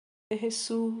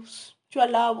Jesús. Yo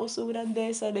alabo su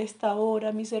grandeza en esta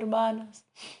hora, mis hermanas.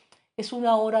 Es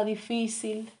una hora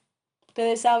difícil.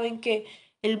 Ustedes saben que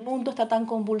el mundo está tan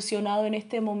convulsionado en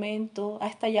este momento. Ha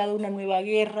estallado una nueva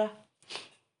guerra.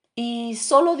 Y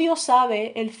solo Dios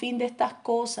sabe el fin de estas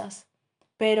cosas.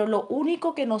 Pero lo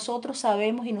único que nosotros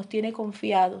sabemos y nos tiene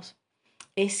confiados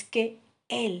es que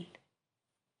Él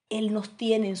nos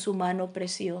tiene en su mano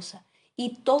preciosa.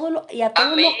 Y a todos los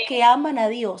que aman a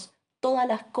Dios, todas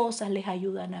las cosas les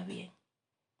ayudan a bien.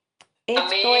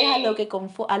 Esto es a los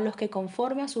que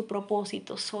conforme a su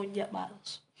propósito son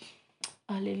llamados.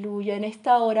 Aleluya. En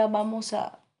esta hora vamos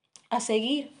a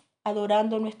seguir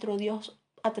adorando a nuestro Dios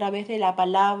a través de la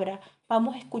palabra.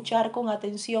 Vamos a escuchar con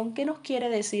atención qué nos quiere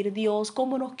decir Dios,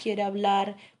 cómo nos quiere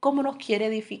hablar, cómo nos quiere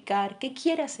edificar, qué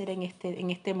quiere hacer en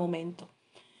este momento.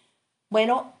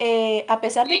 Bueno, a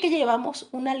pesar de que llevamos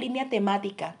una línea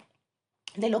temática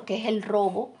de lo que es el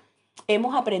robo,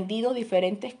 hemos aprendido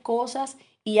diferentes cosas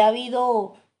y ha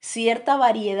habido cierta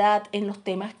variedad en los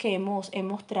temas que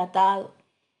hemos tratado.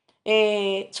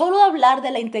 Solo hablar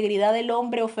de la integridad del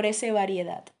hombre ofrece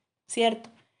variedad, ¿cierto?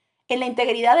 En la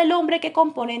integridad del hombre, ¿qué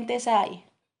componentes hay?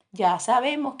 Ya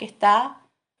sabemos que está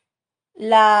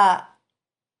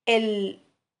el,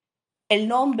 el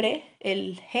nombre,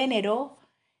 el género,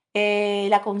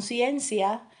 la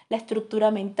conciencia, la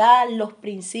estructura mental, los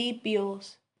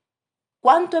principios.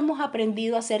 ¿Cuánto hemos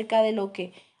aprendido acerca de lo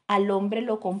que al hombre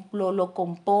lo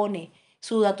compone?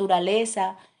 Su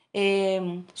naturaleza,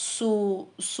 su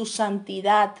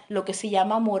santidad, lo que se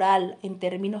llama moral en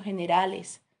términos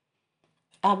generales.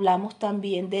 Hablamos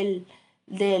también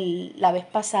la vez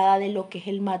pasada de lo que es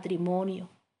el matrimonio.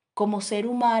 Como ser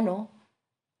humano,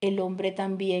 el hombre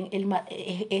también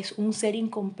es un ser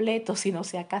incompleto si no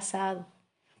se ha casado.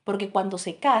 Porque cuando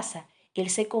se casa,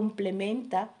 él se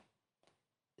complementa.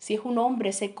 Si es un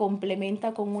hombre, se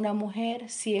complementa con una mujer.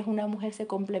 Si es una mujer, se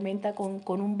complementa con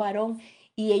un varón.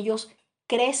 Y ellos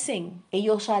crecen,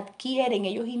 ellos adquieren,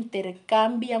 ellos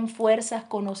intercambian fuerzas,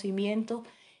 conocimientos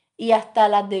y hasta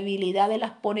las debilidades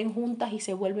las ponen juntas y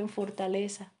se vuelven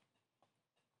fortaleza.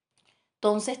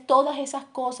 Entonces, todas esas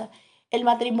cosas. El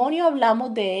matrimonio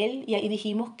hablamos de él y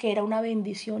dijimos que era una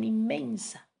bendición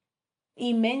inmensa,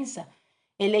 inmensa.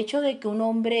 El hecho de que un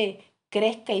hombre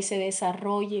crezca y se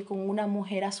desarrolle con una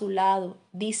mujer a su lado.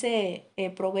 Dice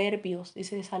Proverbios,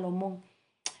 dice Salomón,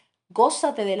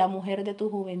 gózate de la mujer de tu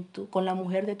juventud, con la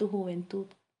mujer de tu juventud.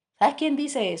 ¿Sabes quién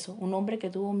dice eso? Un hombre que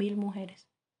tuvo 1000 mujeres,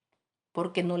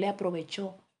 porque no le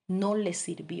aprovechó, no le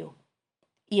sirvió.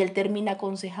 Y él termina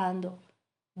aconsejando,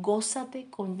 gózate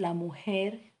con la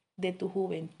mujer de tu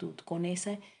juventud, con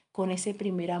ese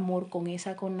primer amor, con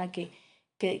esa con la que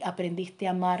aprendiste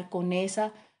a amar, con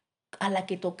esa a la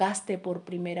que tocaste por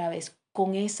primera vez,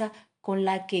 con esa con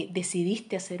la que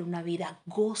decidiste hacer una vida,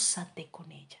 gózate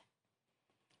con ella.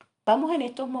 Vamos en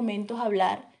estos momentos a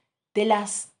hablar de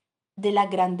las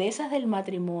grandezas del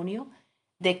matrimonio,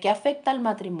 de qué afecta al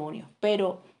matrimonio,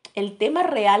 pero el tema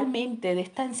realmente de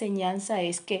esta enseñanza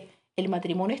es que el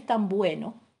matrimonio es tan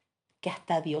bueno que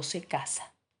hasta Dios se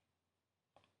casa.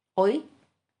 Hoy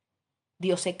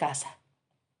Dios se casa.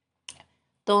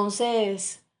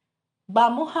 Entonces,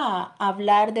 vamos a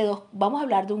hablar de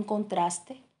un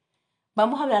contraste.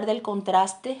 Vamos a hablar del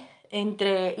contraste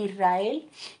entre Israel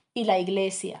y la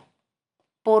iglesia.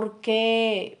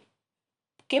 ¿Qué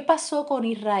pasó con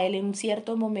Israel en un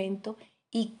cierto momento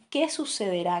y qué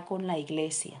sucederá con la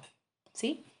iglesia?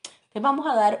 ¿Sí? Entonces vamos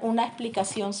a dar una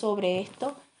explicación sobre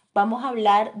esto. Vamos a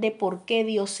hablar de por qué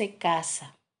Dios se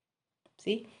casa.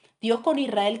 ¿Sí? Dios con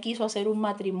Israel quiso hacer un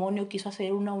matrimonio, quiso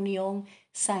hacer una unión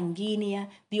sanguínea.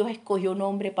 Dios escogió un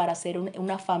hombre para hacer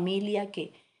una familia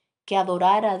que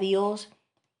adorara a Dios,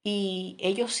 y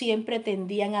ellos siempre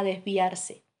tendían a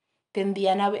desviarse,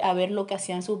 tendían a ver lo que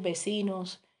hacían sus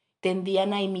vecinos,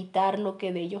 tendían a imitar lo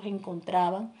que de ellos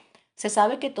encontraban. Se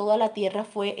sabe que toda la tierra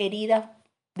fue herida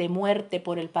de muerte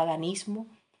por el paganismo.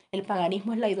 El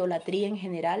paganismo es la idolatría en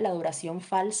general, la adoración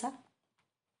falsa,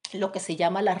 lo que se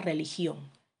llama la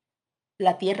religión.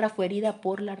 La tierra fue herida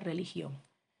por la religión.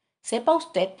 Sepa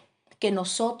usted que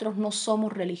nosotros no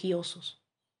somos religiosos.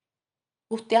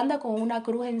 Usted anda con una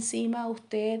cruz encima,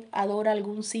 usted adora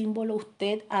algún símbolo,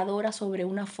 usted adora sobre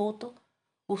una foto,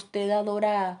 usted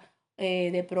adora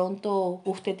de pronto,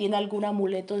 usted tiene algún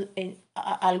amuleto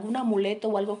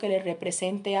o algo que le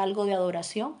represente algo de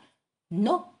adoración.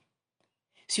 No.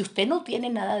 Si usted no tiene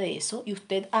nada de eso y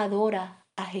usted adora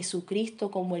a Jesucristo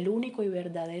como el único y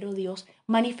verdadero Dios,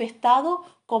 manifestado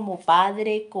como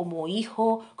Padre, como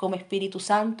Hijo, como Espíritu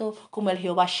Santo, como el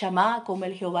Jehová Shammah, como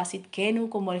el Jehová Sidkenu,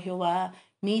 como el Jehová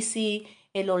Misi,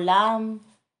 el Olam,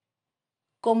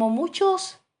 como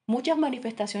muchos muchas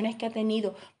manifestaciones que ha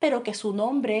tenido, pero que su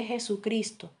nombre es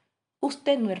Jesucristo,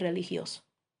 usted no es religioso.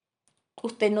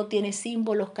 Usted no tiene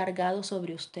símbolos cargados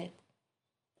sobre usted.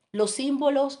 Los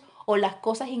símbolos o las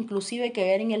cosas inclusive que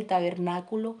ven en el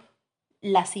tabernáculo,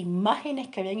 las imágenes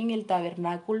que ven en el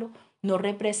tabernáculo no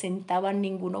representaban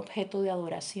ningún objeto de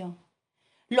adoración.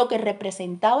 Lo que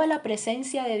representaba la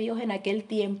presencia de Dios en aquel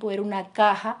tiempo era una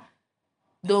caja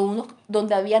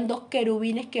donde habían dos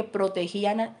querubines que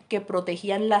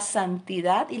protegían la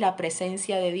santidad y la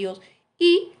presencia de Dios,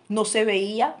 y no se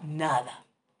veía nada.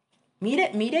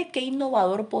 Mire qué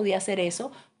innovador podía ser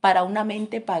eso para una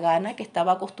mente pagana que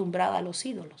estaba acostumbrada a los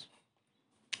ídolos.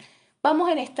 Vamos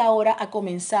en esta hora a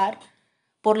comenzar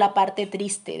por la parte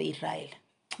triste de Israel.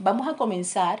 Vamos a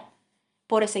comenzar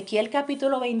por Ezequiel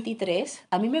capítulo 23.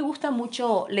 A mí me gusta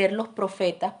mucho leer los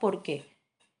profetas porque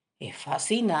es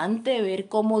fascinante ver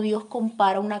cómo Dios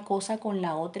compara una cosa con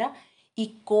la otra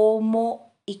y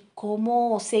cómo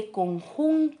se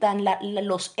conjuntan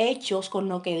los hechos con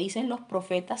lo que dicen los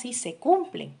profetas y se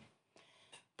cumplen.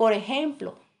 Por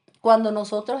ejemplo, cuando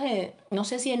nosotros, no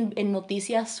sé si en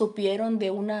noticias supieron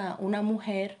de una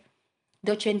mujer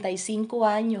de 85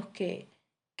 años que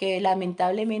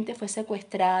lamentablemente fue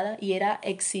secuestrada y era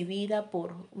exhibida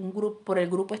por el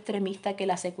grupo extremista que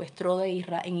la secuestró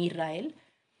en Israel.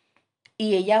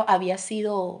 Y ella había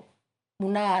sido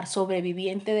una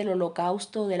sobreviviente del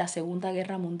Holocausto de la Segunda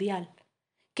Guerra Mundial.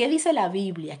 ¿Qué dice la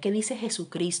Biblia? ¿Qué dice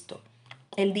Jesucristo?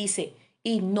 Él dice,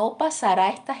 y no pasará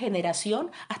esta generación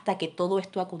hasta que todo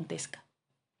esto acontezca.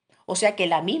 O sea que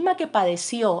la misma que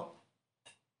padeció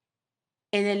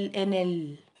en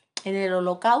el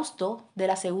Holocausto de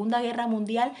la Segunda Guerra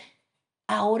Mundial,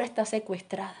 ahora está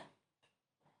secuestrada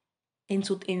en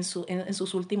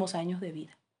sus últimos años de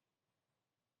vida.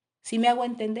 ¿Sí me hago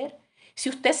entender? Si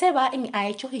usted se va a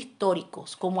hechos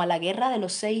históricos, como a la Guerra de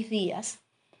los 6 días,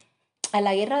 fue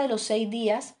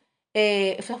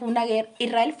una guerra.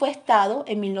 Israel fue Estado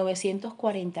en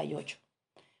 1948,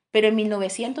 pero en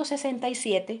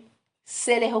 1967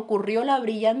 se les ocurrió la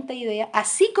brillante idea,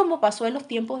 así como pasó en los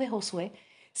tiempos de Josué,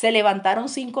 se levantaron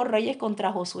 5 reyes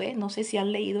contra Josué, no sé si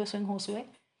han leído eso en Josué,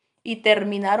 y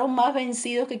terminaron más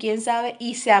vencidos que quién sabe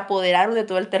y se apoderaron de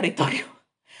todo el territorio.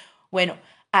 Bueno,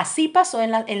 así pasó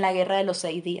en la guerra de los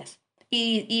 6 días.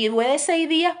 Y fue de 6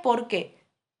 días porque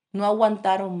no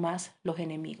aguantaron más los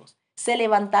enemigos. Se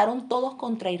levantaron todos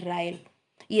contra Israel.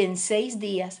 Y en 6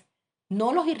 días,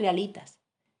 no los israelitas,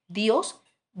 Dios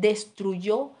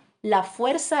destruyó la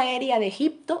fuerza aérea de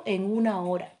Egipto en 1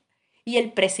 hora. Y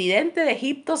el presidente de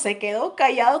Egipto se quedó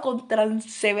callado con tan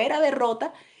severa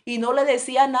derrota y no le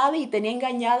decía nada y tenía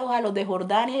engañados a los de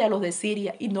Jordania y a los de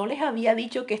Siria. Y no les había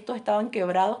dicho que estos estaban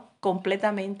quebrados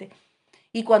completamente.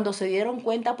 Y cuando se dieron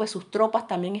cuenta, pues sus tropas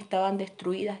también estaban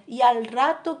destruidas. Y al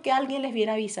rato que alguien les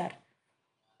viene a avisar.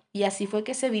 Y así fue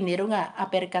que se vinieron a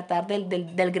percatar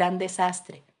del gran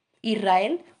desastre.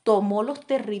 Israel tomó los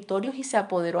territorios y se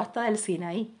apoderó hasta del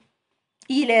Sinaí.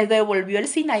 Y le devolvió el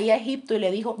Sinaí a Egipto y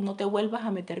le dijo, no te vuelvas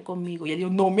a meter conmigo. Y él dijo,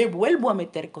 no me vuelvo a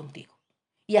meter contigo.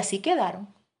 Y así quedaron,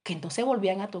 que no se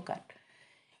volvían a tocar.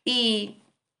 Y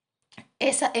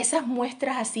esas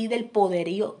muestras así del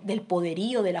poderío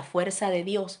de la fuerza de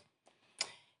Dios.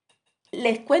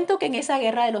 Les cuento que en esa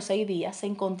guerra de los 6 días se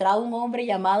encontraba un hombre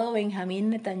llamado Benjamín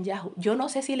Netanyahu. Yo no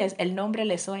sé si el nombre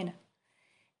le suena.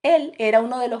 Él era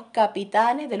uno de los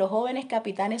capitanes, de los jóvenes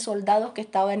capitanes soldados que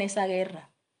estaba en esa guerra.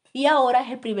 Y ahora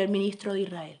es el primer ministro de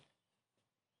Israel.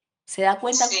 ¿Se da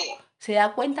cuenta? Sí. ¿Se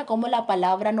da cuenta cómo la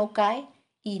palabra no cae?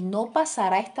 Y no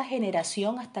pasará esta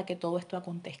generación hasta que todo esto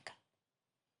acontezca.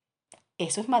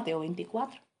 Eso es Mateo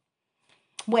 24.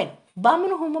 Bueno,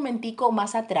 vámonos un momentico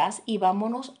más atrás y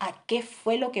vámonos a qué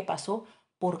fue lo que pasó,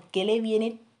 por qué le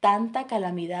viene tanta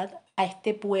calamidad a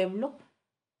este pueblo,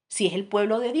 si es el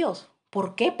pueblo de Dios,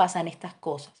 ¿por qué pasan estas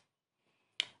cosas?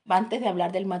 Antes de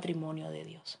hablar del matrimonio de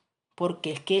Dios,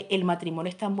 porque es que el matrimonio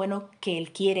es tan bueno que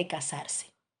Él quiere casarse,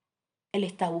 Él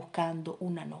está buscando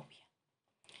una novia.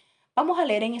 Vamos a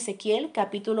leer en Ezequiel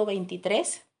capítulo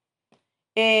 23,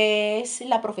 es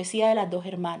la profecía de las 2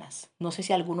 hermanas, no sé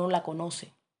si alguno la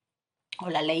conoce o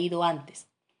la ha leído antes.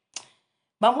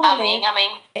 Vamos a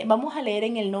leer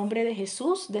en el nombre de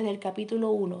Jesús desde el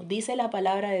capítulo 1. Dice la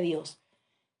palabra de Dios.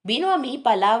 Vino a mí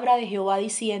palabra de Jehová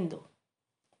diciendo,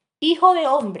 Hijo de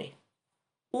hombre,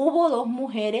 hubo 2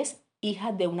 mujeres,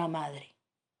 hijas de una madre,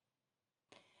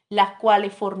 las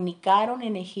cuales fornicaron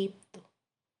en Egipto,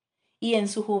 y en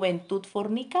su juventud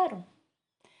fornicaron.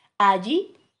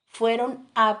 Allí fueron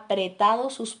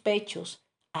apretados sus pechos,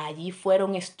 allí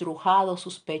fueron estrujados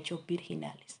sus pechos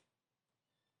virginales.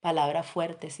 Palabra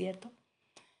fuerte, ¿cierto?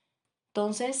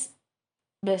 Entonces,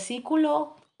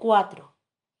 versículo 4.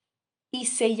 Y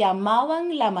se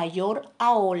llamaban la mayor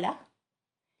Ahola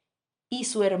y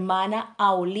su hermana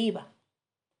Aholiba,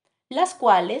 las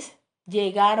cuales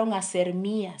llegaron a ser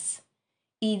mías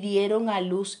y dieron a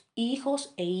luz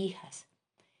hijos e hijas.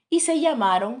 Y se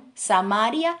llamaron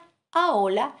Samaria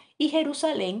Ahola y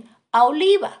Jerusalén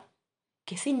Aholiba.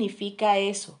 ¿Qué significa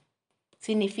eso?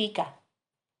 Significa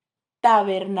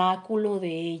tabernáculo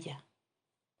de ella.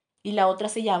 Y la otra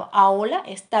se llama Ahola,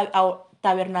 es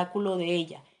tabernáculo de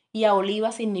ella. Y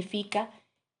Aholiba significa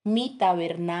mi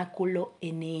tabernáculo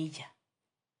en ella.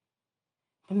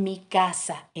 Mi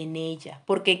casa en ella.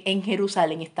 Porque en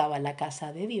Jerusalén estaba la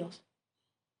casa de Dios.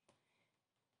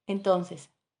 Entonces,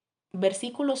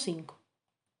 versículo 5.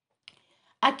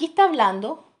 Aquí está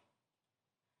hablando,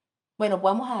 bueno,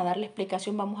 vamos a darle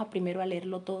explicación, vamos a primero a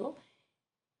leerlo todo.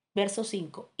 Verso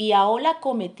 5. Y Ahola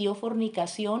cometió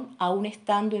fornicación aún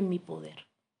estando en mi poder.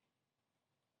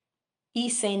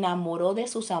 Y se enamoró de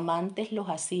sus amantes los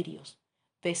asirios,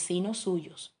 vecinos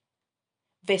suyos,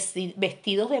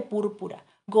 vestidos de púrpura,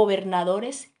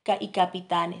 gobernadores y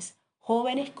capitanes,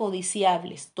 jóvenes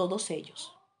codiciables, todos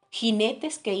ellos,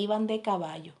 jinetes que iban de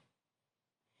caballo.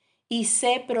 Y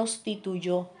se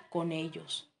prostituyó con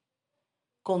ellos,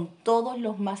 con todos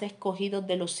los más escogidos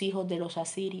de los hijos de los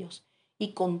asirios,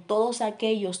 y con todos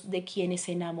aquellos de quienes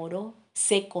se enamoró,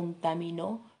 se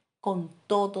contaminó con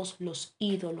todos los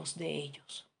ídolos de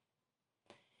ellos.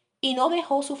 Y no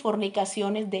dejó sus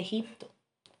fornicaciones de Egipto,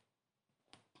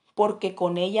 porque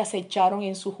con ellas se echaron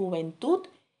en su juventud,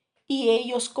 y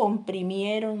ellos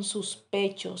comprimieron sus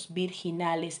pechos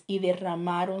virginales y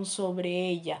derramaron sobre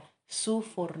ella su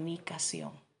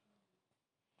fornicación.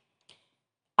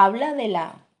 Habla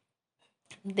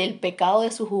del pecado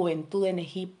de su juventud en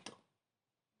Egipto.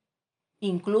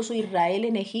 Incluso Israel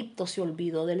en Egipto se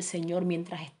olvidó del Señor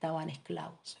mientras estaban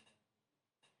esclavos.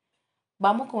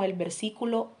 Vamos con el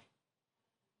versículo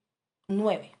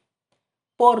 9.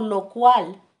 Por lo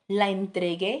cual la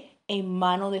entregué en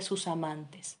mano de sus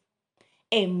amantes,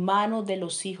 en mano de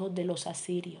los hijos de los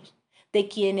asirios, de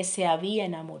quienes se había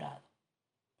enamorado.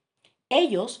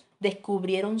 Ellos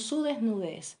descubrieron su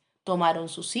desnudez, tomaron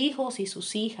sus hijos y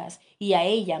sus hijas, y a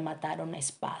ella mataron a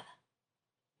espada.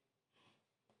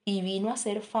 Y vino a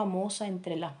ser famosa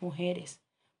entre las mujeres,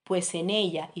 pues en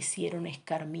ella hicieron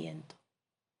escarmiento.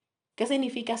 ¿Qué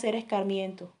significa hacer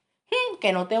escarmiento?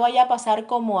 Que no te vaya a pasar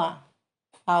como a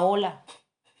Ahola.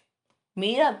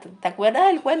 Mira, ¿te acuerdas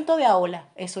del cuento de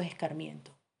Ahola? Eso es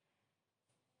escarmiento.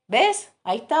 ¿Ves?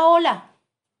 Ahí está Ahola.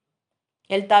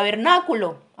 El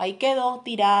tabernáculo, ahí quedó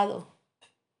tirado.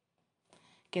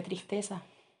 Qué tristeza.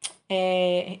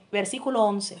 Versículo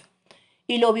 11.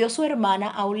 Y lo vio su hermana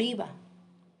Aholiba,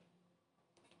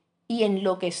 y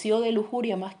enloqueció de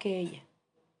lujuria más que ella.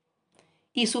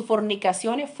 Y sus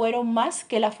fornicaciones fueron más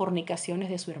que las fornicaciones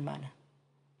de su hermana.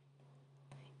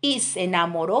 Y se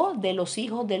enamoró de los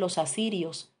hijos de los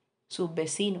asirios, sus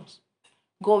vecinos,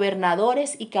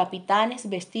 gobernadores y capitanes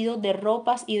vestidos de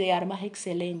ropas y de armas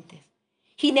excelentes,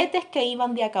 jinetes que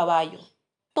iban de a caballo,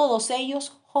 todos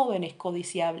ellos jóvenes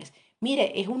codiciables.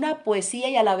 Mire, es una poesía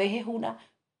y a la vez es una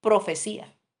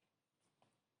profecía.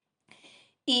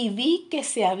 Y vi que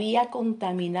se había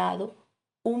contaminado,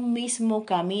 un mismo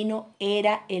camino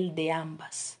era el de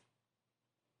ambas.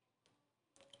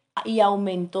 Y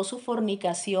aumentó sus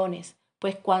fornicaciones,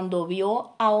 pues cuando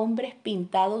vio a hombres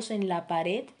pintados en la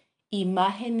pared,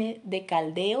 imágenes de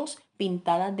caldeos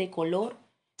pintadas de color,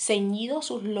 ceñidos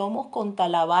sus lomos con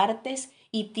talabartes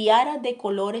y tiaras de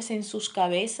colores en sus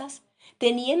cabezas,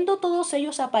 teniendo todos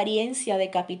ellos apariencia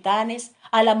de capitanes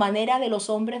a la manera de los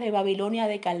hombres de Babilonia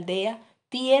de Caldea,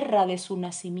 tierra de su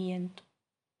nacimiento.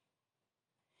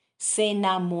 Se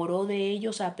enamoró de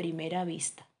ellos a primera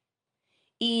vista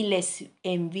y les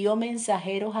envió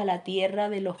mensajeros a la tierra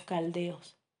de los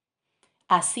caldeos.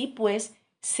 Así pues,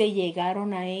 se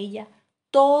llegaron a ella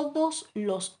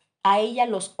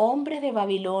los hombres de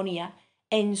Babilonia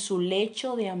en su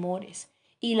lecho de amores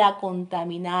y la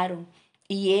contaminaron,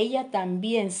 y ella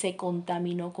también se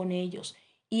contaminó con ellos,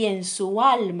 y en su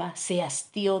alma se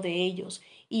hastió de ellos,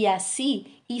 y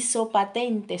así hizo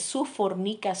patentes sus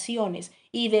fornicaciones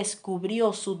y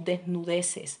descubrió sus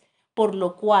desnudeces, por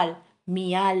lo cual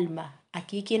mi alma,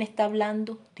 aquí ¿quién está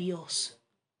hablando? Dios.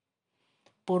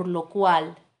 Por lo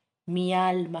cual mi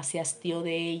alma se hastió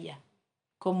de ella,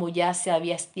 como ya se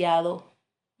había hastiado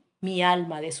mi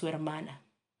alma de su hermana.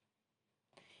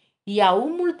 Y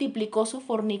aún multiplicó sus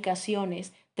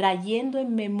fornicaciones, trayendo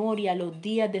en memoria los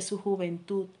días de su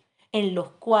juventud, en los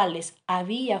cuales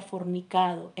había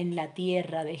fornicado en la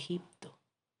tierra de Egipto.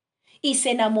 Y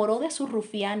se enamoró de sus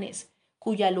rufianes,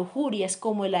 cuya lujuria es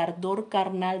como el ardor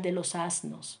carnal de los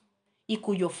asnos, y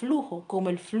cuyo flujo como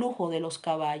el flujo de los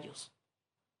caballos.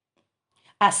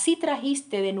 Así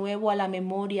trajiste de nuevo a la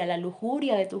memoria la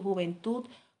lujuria de tu juventud,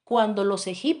 cuando los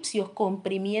egipcios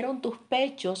comprimieron tus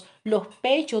pechos, los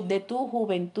pechos de tu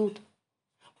juventud.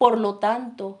 Por lo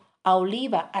tanto, a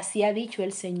Oliva, así ha dicho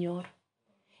el Señor: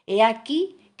 he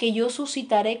aquí que yo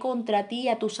suscitaré contra ti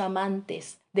a tus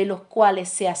amantes, de los cuales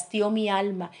se hastió mi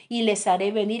alma, y les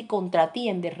haré venir contra ti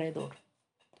en derredor.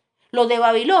 Los de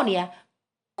Babilonia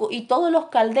y todos los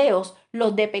caldeos,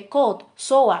 los de Pecot,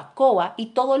 Soa, Coa y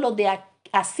todos los de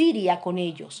Asiria con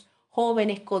ellos,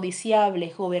 jóvenes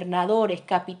codiciables, gobernadores,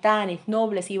 capitanes,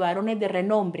 nobles y varones de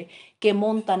renombre que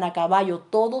montan a caballo,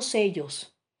 todos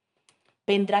ellos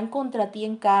vendrán contra ti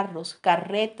en carros,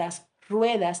 carretas,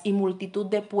 ruedas y multitud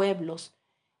de pueblos,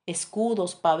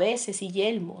 escudos, paveses y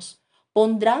yelmos.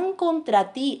 Pondrán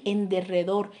contra ti en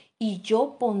derredor, y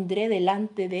yo pondré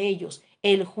delante de ellos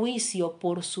el juicio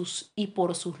por sus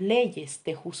leyes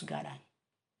te juzgarán.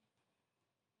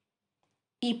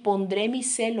 Y pondré mi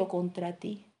celo contra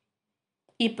ti,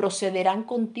 y procederán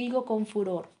contigo con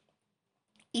furor,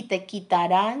 y te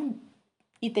quitarán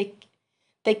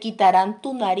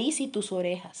tu nariz y tus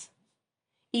orejas,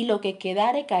 y lo que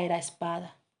quedare caerá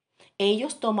espada.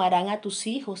 Ellos tomarán a tus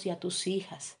hijos y a tus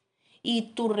hijas,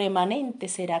 y tu remanente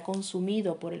será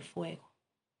consumido por el fuego.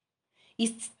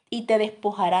 Y te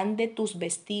despojarán de tus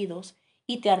vestidos,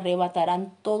 y te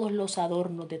arrebatarán todos los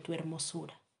adornos de tu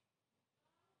hermosura.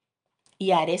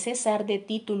 Y haré cesar de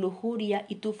ti tu lujuria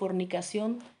y tu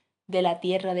fornicación de la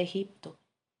tierra de Egipto,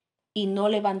 y no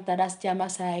levantarás ya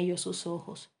más a ellos sus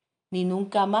ojos, ni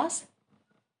nunca más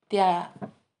te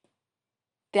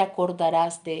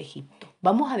acordarás de Egipto.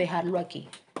 Vamos a dejarlo aquí.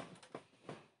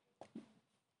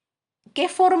 Qué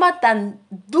forma tan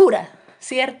dura,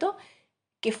 ¿cierto?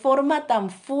 Qué forma tan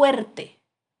fuerte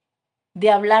de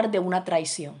hablar de una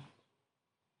traición.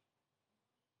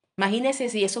 Imagínense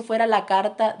si eso fuera la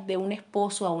carta de un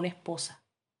esposo a una esposa.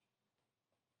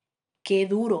 Qué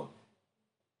duro,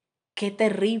 qué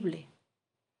terrible.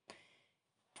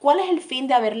 ¿Cuál es el fin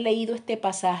de haber leído este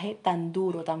pasaje tan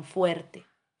duro, tan fuerte?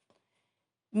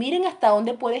 Miren hasta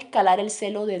dónde puede escalar el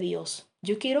celo de Dios.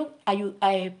 Yo quiero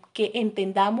que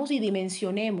entendamos y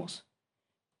dimensionemos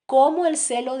cómo el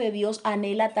celo de Dios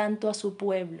anhela tanto a su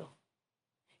pueblo,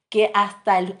 que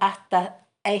hasta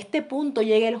a este punto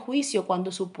llega el juicio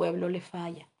cuando su pueblo le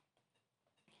falla.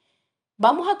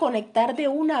 Vamos a conectar de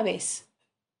una vez,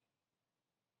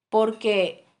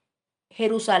 porque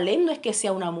Jerusalén no es que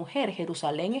sea una mujer,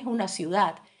 Jerusalén es una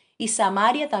ciudad, y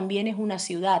Samaria también es una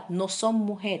ciudad, no son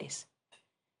mujeres.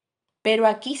 Pero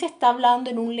aquí se está hablando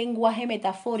en un lenguaje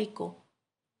metafórico,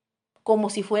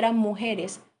 como si fueran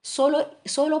mujeres,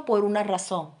 solo por una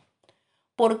razón,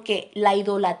 porque la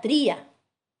idolatría,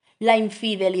 la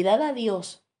infidelidad a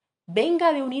Dios,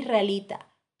 venga de un israelita,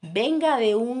 venga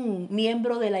de un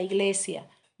miembro de la iglesia,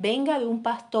 venga de un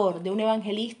pastor, de un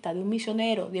evangelista, de un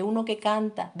misionero, de uno que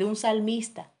canta, de un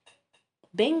salmista,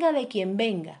 venga de quien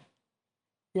venga,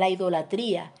 la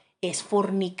idolatría es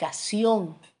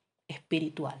fornicación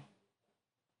espiritual.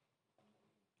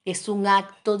 Es un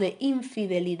acto de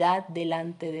infidelidad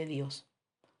delante de Dios.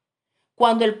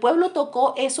 Cuando el pueblo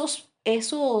tocó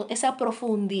esa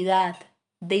profundidad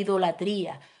de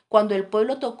idolatría, cuando el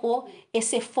pueblo tocó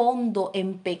ese fondo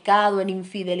en pecado, en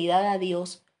infidelidad a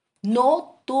Dios,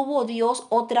 no tuvo Dios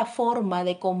otra forma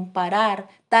de comparar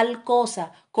tal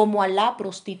cosa como a la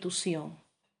prostitución.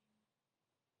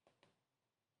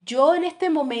 Yo en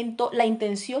este momento, la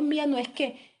intención mía no es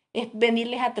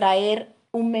venirles a traer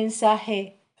un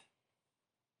mensaje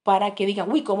para que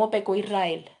digan, uy, ¿cómo pecó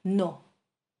Israel? No.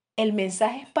 El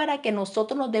mensaje es para que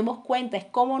nosotros nos demos cuenta, es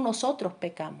cómo nosotros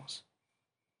pecamos.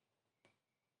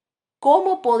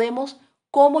 ¿Cómo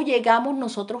llegamos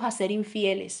nosotros a ser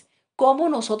infieles? ¿Cómo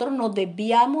nosotros nos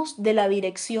desviamos de la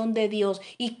dirección de Dios?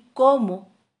 ¿Y cómo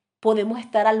podemos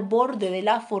estar al borde de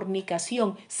la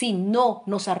fornicación si no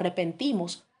nos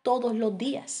arrepentimos todos los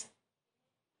días?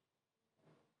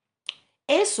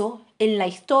 Eso en la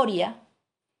historia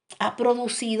ha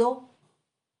producido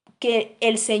que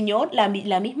el Señor, la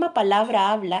misma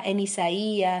palabra habla en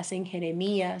Isaías, en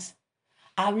Jeremías,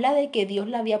 habla de que Dios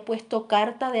le había puesto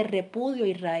carta de repudio a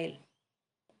Israel.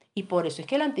 Y por eso es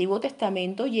que el Antiguo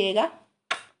Testamento llega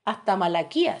hasta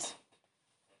Malaquías.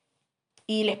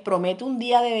 Y les promete un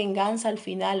día de venganza al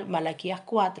final, Malaquías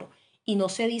 4, y no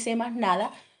se dice más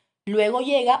nada. Luego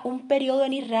llega un periodo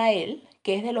en Israel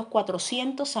que es de los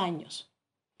 400 años.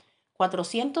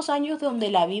 400 años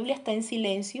donde la Biblia está en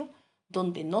silencio,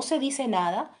 donde no se dice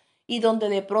nada, y donde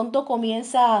de pronto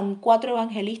comienzan 4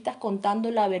 evangelistas contando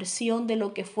la versión de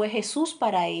lo que fue Jesús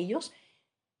para ellos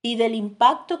y del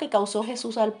impacto que causó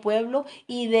Jesús al pueblo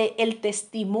y del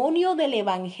testimonio del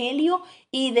evangelio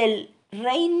y del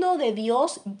reino de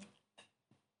Dios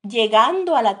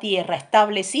llegando a la tierra,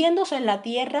 estableciéndose en la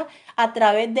tierra a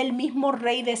través del mismo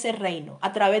rey de ese reino,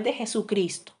 a través de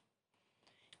Jesucristo.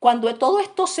 Cuando todo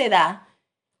esto se da,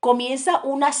 comienza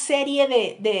una serie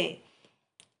de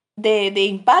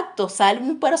impactos. Sale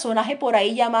un personaje por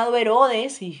ahí llamado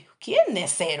Herodes. ¿Y quién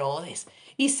es Herodes?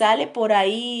 Y sale por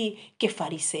ahí que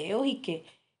fariseos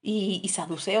y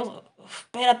saduceos.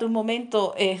 Espérate un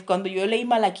momento, cuando yo leí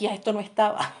Malaquías esto no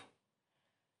estaba.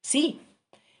 Sí,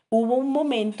 hubo un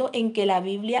momento en que la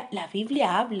Biblia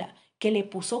habla que le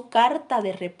puso carta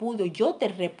de repudio. Yo te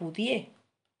repudié,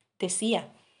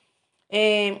 decía.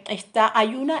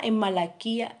 Hay una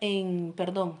en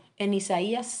en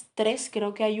Isaías 3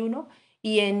 creo que hay uno,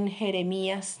 y en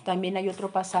Jeremías también hay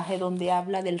otro pasaje donde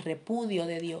habla del repudio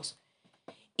de Dios.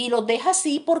 Y los deja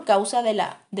así por causa de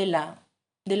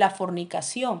la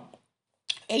fornicación.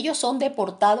 Ellos son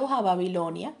deportados a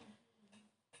Babilonia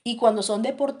y cuando son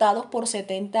deportados por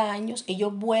 70 años,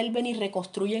 ellos vuelven y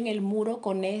reconstruyen el muro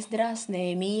con Esdras,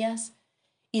 Nehemías,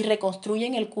 y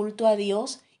reconstruyen el culto a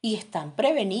Dios y están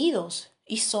prevenidos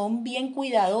y son bien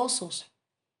cuidadosos.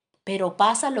 Pero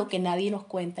pasa lo que nadie nos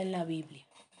cuenta en la Biblia.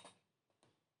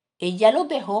 Ella los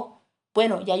dejó.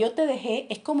 Bueno, ya yo te dejé.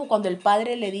 Es como cuando el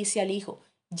padre le dice al hijo,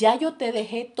 ya yo te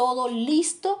dejé todo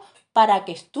listo para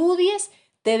que estudies.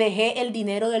 Te dejé el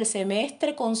dinero del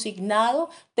semestre consignado.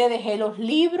 Te dejé los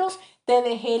libros. Te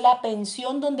dejé la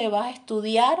pensión donde vas a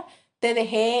estudiar. Te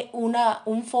dejé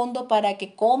un fondo para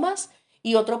que comas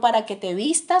y otro para que te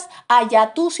vistas.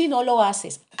 Allá tú si no lo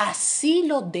haces. Así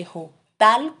los dejó,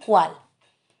 tal cual.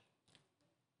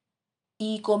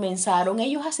 Y comenzaron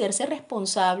ellos a hacerse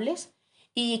responsables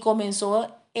y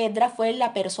Esdras fue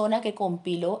la persona que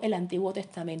compiló el Antiguo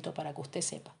Testamento, para que usted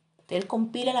sepa. Él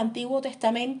compila el Antiguo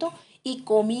Testamento y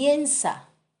comienza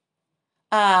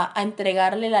a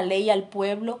entregarle la ley al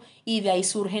pueblo y de ahí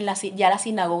surgen ya las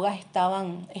sinagogas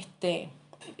estaban,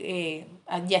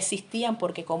 ya existían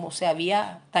porque como se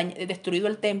había destruido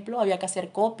el templo, había que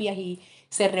hacer copias y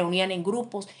se reunían en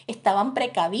grupos, estaban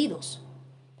precavidos.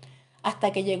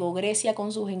 Hasta que llegó Grecia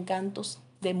con sus encantos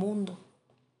de mundo.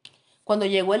 Cuando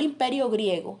llegó el imperio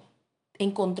griego,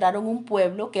 encontraron un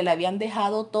pueblo que le habían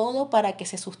dejado todo para que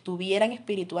se sostuvieran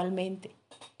espiritualmente.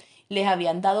 Les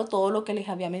habían dado todo lo que les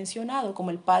había mencionado,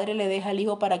 como el padre le deja al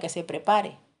hijo para que se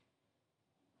prepare.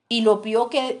 Y lo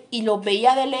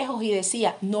veía de lejos y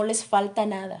decía, no les falta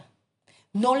nada.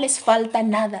 No les falta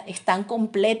nada, están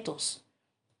completos.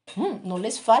 No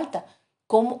les falta.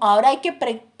 Ahora hay que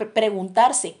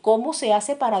preguntarse cómo se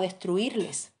hace para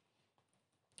destruirles.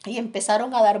 Y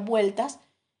empezaron a dar vueltas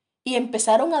y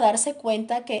empezaron a darse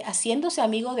cuenta que haciéndose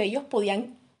amigos de ellos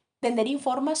podían tener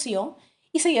información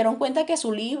y se dieron cuenta que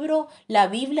su libro, la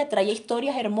Biblia, traía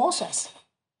historias hermosas.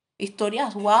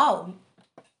 Historias, wow,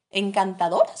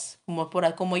 encantadoras,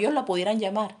 como ellos la pudieran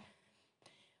llamar.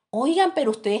 Oigan,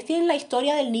 pero ustedes tienen la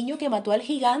historia del niño que mató al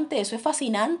gigante, eso es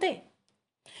fascinante.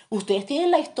 Ustedes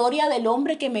tienen la historia del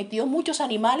hombre que metió muchos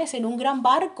animales en un gran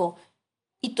barco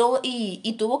y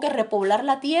tuvo que repoblar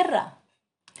la tierra.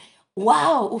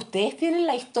 ¡Wow! Ustedes tienen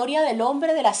la historia del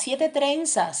hombre de las 7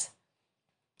 trenzas,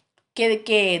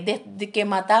 que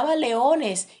mataba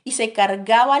leones y se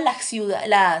cargaba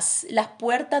las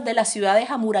puertas de las ciudades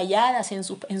amuralladas en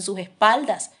sus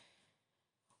espaldas.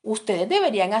 Ustedes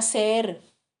deberían hacer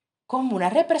como una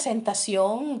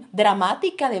representación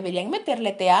dramática, deberían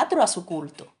meterle teatro a su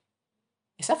culto.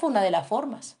 Esa fue una de las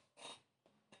formas.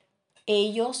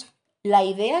 Ellos, la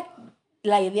idea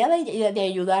de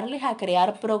ayudarles a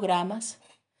crear programas,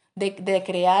 de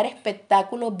crear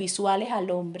espectáculos visuales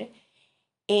al hombre,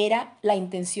 era la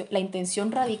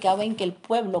intención radicaba en que el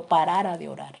pueblo parara de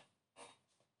orar.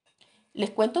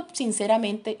 Les cuento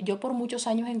sinceramente, yo por muchos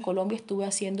años en Colombia estuve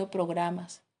haciendo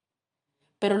programas,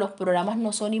 pero los programas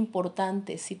no son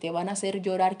importantes si te van a hacer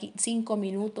llorar 5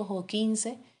 minutos o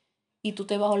 15 y tú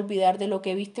te vas a olvidar de lo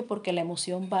que viste porque la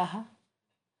emoción baja,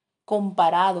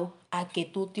 comparado a que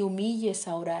tú te humilles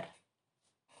a orar.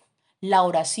 La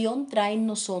oración trae en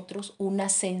nosotros una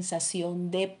sensación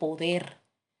de poder,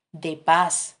 de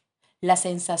paz. La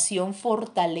sensación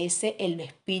fortalece el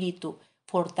espíritu,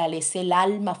 fortalece el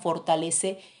alma,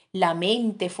 fortalece la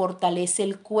mente, fortalece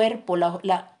el cuerpo.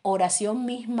 La oración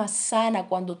misma sana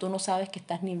cuando tú no sabes que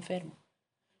estás ni enfermo.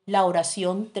 La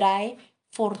oración trae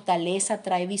fortaleza,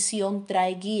 trae visión,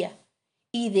 trae guía.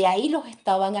 Y de ahí los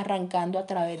estaban arrancando a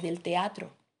través del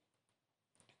teatro.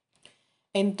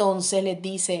 Entonces les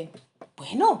dice,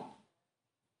 bueno,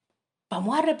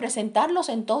 Vamos a representarlos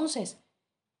entonces.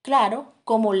 Claro,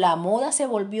 como la moda se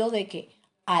volvió de que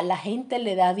a la gente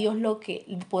le da a Dios lo que,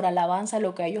 por alabanza,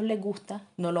 lo que a ellos les gusta,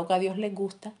 no lo que a Dios les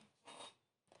gusta.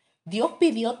 ¿Dios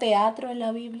pidió teatro en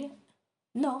la Biblia?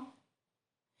 No.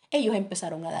 Ellos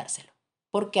empezaron a dárselo,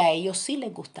 porque a ellos sí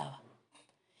les gustaba.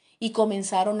 Y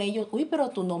comenzaron ellos, uy, pero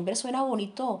tu nombre suena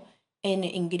bonito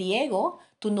en griego,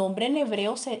 tu nombre en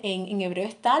hebreo, en hebreo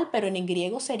es tal, pero en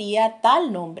griego sería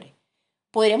tal nombre.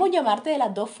 Podríamos llamarte de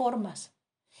las dos formas.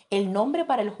 El nombre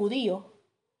para el judío,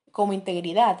 como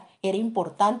integridad, era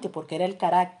importante porque era el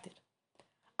carácter.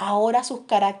 Ahora sus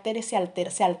caracteres se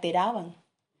alteraban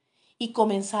y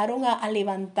comenzaron a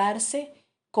levantarse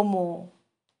como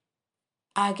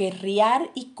a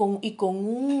guerrear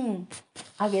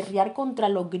a guerrear contra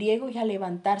los griegos y a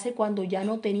levantarse cuando ya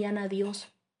no tenían a Dios,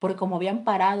 porque como habían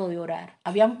parado de orar,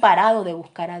 habían parado de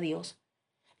buscar a Dios.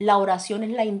 La oración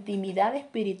es la intimidad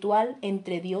espiritual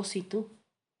entre Dios y tú.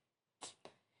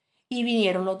 Y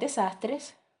vinieron los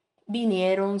desastres,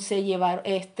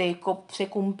 se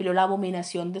cumplió la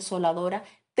abominación desoladora,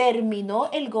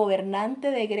 terminó el gobernante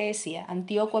de Grecia,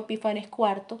 Antíoco Epífanes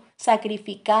IV,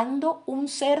 sacrificando un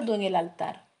cerdo en el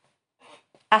altar.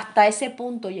 Hasta ese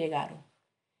punto llegaron.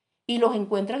 Y los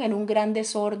encuentran en un gran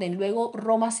desorden. Luego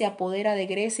Roma se apodera de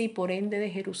Grecia y por ende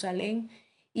de Jerusalén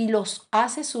y los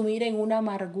hace sumir en una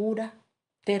amargura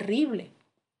terrible.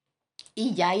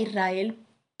 Y ya Israel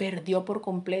perdió por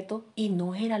completo y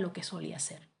no era lo que solía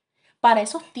ser. Para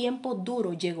esos tiempos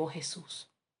duros llegó Jesús,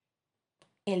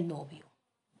 el novio.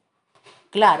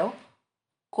 Claro,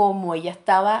 como ella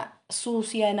estaba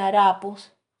sucia en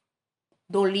harapos,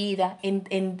 dolida,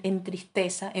 en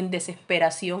tristeza, en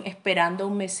desesperación, esperando a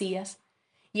un Mesías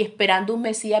y esperando un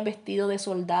Mesías vestido de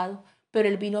soldado, pero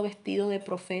él vino vestido de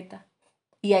profeta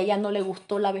y a ella no le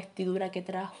gustó la vestidura que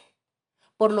trajo.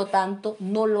 Por lo tanto,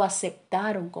 no lo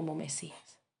aceptaron como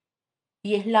Mesías.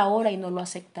 Y es la hora y no lo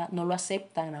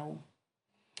aceptan aún.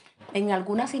 En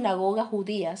algunas sinagogas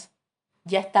judías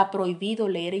ya está prohibido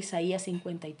leer Isaías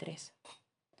 53.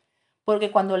 Porque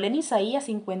cuando leen Isaías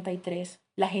 53,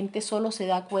 la gente solo se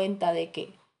da cuenta de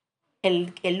que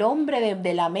el hombre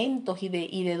de lamentos y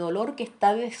de dolor que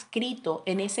está descrito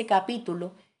en ese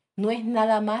capítulo no es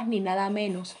nada más ni nada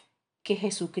menos que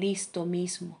Jesucristo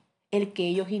mismo, el que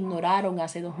ellos ignoraron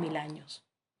hace 2000 años.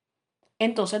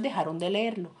 Entonces dejaron de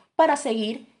leerlo para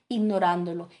seguir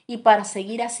ignorándolo y para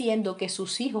seguir haciendo que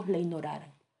sus hijos le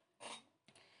ignoraran.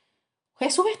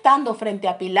 Jesús estando frente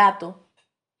a Pilato,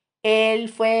 él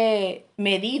fue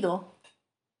medido,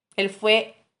 él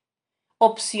fue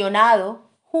opcionado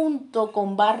junto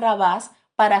con Barrabás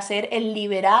para ser el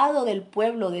liberado del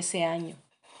pueblo de ese año.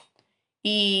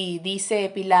 Y dice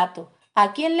Pilato,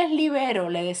 ¿a quién les libero?,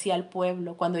 le decía al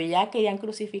pueblo cuando ya querían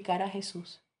crucificar a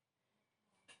Jesús.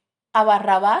 ¿A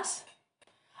Barrabás?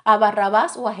 ¿A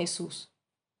Barrabás o a Jesús?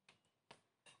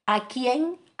 ¿A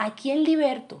quién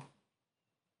liberto?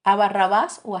 ¿A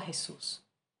Barrabás o a Jesús?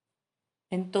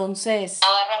 Entonces, a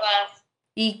Barrabás.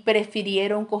 Y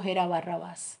prefirieron coger a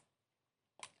Barrabás,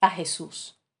 a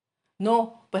Jesús.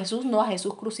 No, pues Jesús no, a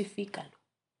Jesús crucifícalo.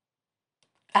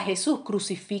 A Jesús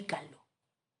crucifícalo.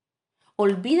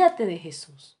 Olvídate de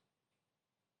Jesús.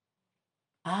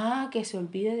 Ah, que se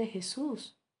olvide de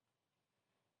Jesús.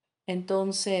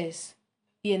 Entonces,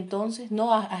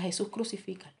 no, a Jesús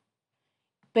crucifícalo.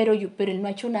 Pero él no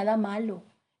ha hecho nada malo.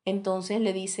 Entonces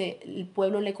le dice, el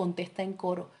pueblo le contesta en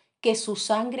coro, que su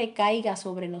sangre caiga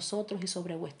sobre nosotros y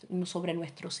sobre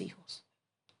nuestros hijos.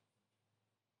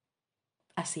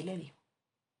 Así le dijo.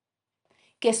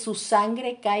 Que su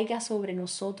sangre caiga sobre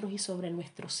nosotros y sobre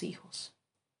nuestros hijos.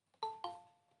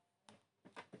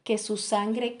 Que su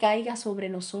sangre caiga sobre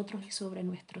nosotros y sobre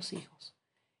nuestros hijos.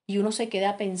 Y uno se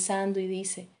queda pensando y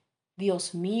dice,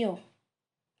 Dios mío,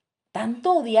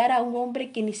 ¿tanto odiar a un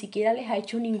hombre que ni siquiera les ha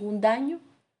hecho ningún daño?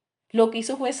 Lo que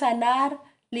hizo fue sanar,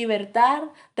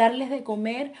 libertar, darles de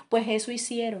comer, pues eso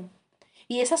hicieron.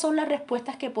 Y esas son las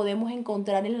respuestas que podemos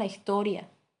encontrar en la historia.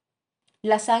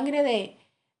 La sangre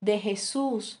de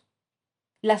Jesús,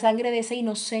 la sangre de ese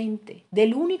inocente,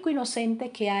 del único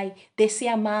inocente que hay, de ese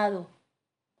amado,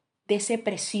 de ese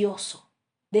precioso,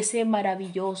 de ese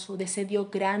maravilloso, de ese Dios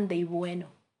grande y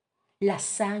bueno. La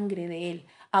sangre de él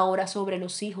ahora sobre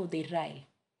los hijos de Israel.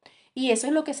 Y eso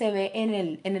es lo que se ve en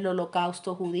el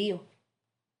holocausto judío.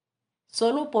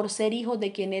 Solo por ser hijos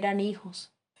de quien eran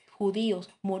hijos judíos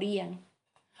morían.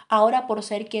 Ahora por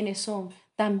ser quienes son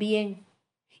también.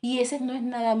 Y ese no es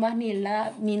nada más ni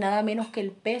nada menos que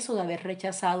el peso de haber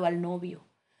rechazado al novio,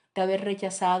 de haber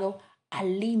rechazado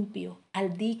al limpio,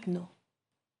 al digno,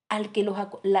 al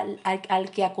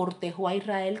que acortejó a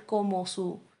Israel como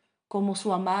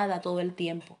su amada todo el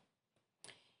tiempo.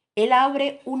 Él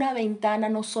abre una ventana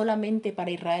no solamente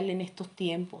para Israel en estos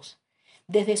tiempos.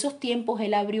 Desde esos tiempos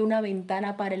Él abrió una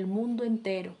ventana para el mundo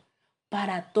entero,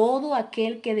 para todo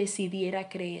aquel que decidiera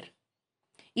creer.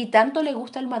 Y tanto le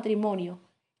gusta el matrimonio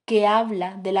que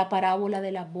habla de la parábola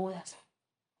de las bodas.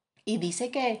 Y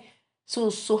dice que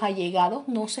sus allegados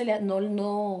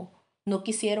no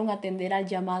quisieron atender al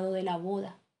llamado de la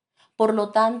boda. Por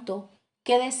lo tanto,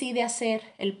 ¿qué decide hacer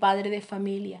el padre de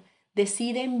familia?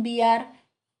 Decide enviar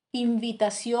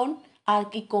invitación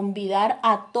y convidar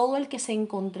a todo el que se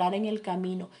encontrara en el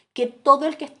camino, que todo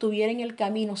el que estuviera en el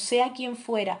camino, sea quien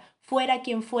fuera, fuera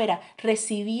quien fuera,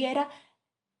 recibiera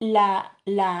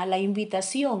la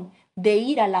invitación de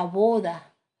ir a la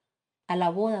boda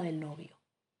del novio.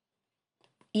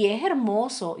 Y es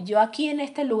hermoso. Yo aquí en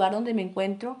este lugar donde me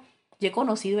encuentro, yo he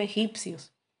conocido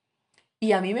egipcios.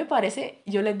 Y a mí me parece,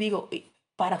 yo les digo,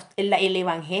 para el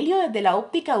evangelio desde la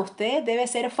óptica de ustedes debe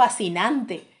ser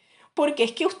fascinante. Porque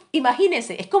es que,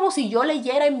 imagínense, es como si yo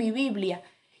leyera en mi Biblia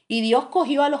y Dios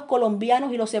cogió a los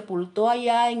colombianos y los sepultó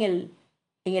allá en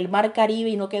el mar Caribe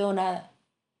y no quedó nada.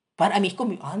 Para mí es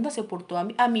como, anda, sepultó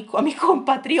a mis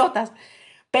compatriotas.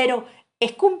 Pero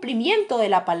es cumplimiento de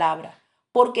la palabra.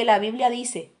 Porque la Biblia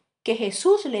dice que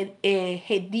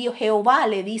Jehová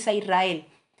le dice a Israel,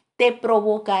 te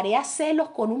provocaré a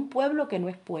celos con un pueblo que no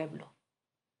es pueblo.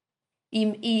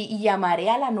 Y llamaré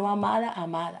a la no amada,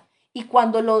 amada. Y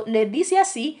cuando les dice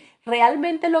así,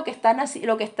 realmente lo que está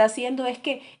haciendo es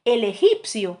que el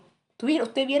egipcio,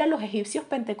 usted viera los egipcios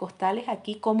pentecostales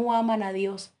aquí, cómo aman a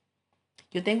Dios.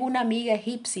 Yo tengo una amiga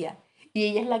egipcia y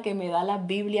ella es la que me da las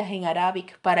Biblias en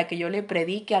arábic para que yo le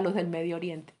predique a los del Medio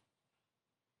Oriente.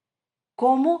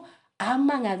 Cómo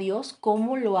aman a Dios,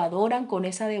 cómo lo adoran con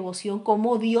esa devoción,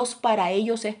 cómo Dios para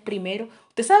ellos es primero.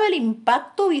 Usted sabe el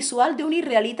impacto visual de un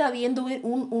israelita viendo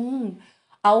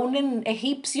a un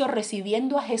egipcio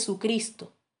recibiendo a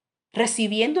Jesucristo,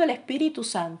 recibiendo el Espíritu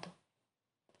Santo.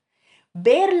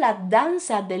 Ver las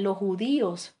danzas de los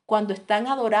judíos cuando están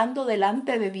adorando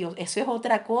delante de Dios, eso es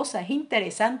otra cosa, es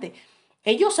interesante.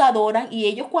 Ellos adoran y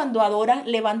ellos cuando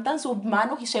adoran levantan sus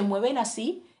manos y se mueven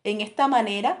así, en esta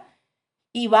manera,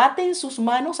 y baten sus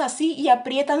manos así y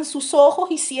aprietan sus ojos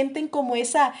y sienten como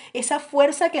esa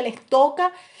fuerza que les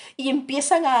toca y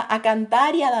empiezan a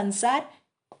cantar y a danzar,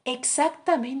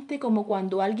 exactamente como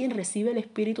cuando alguien recibe el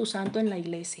Espíritu Santo en la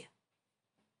iglesia.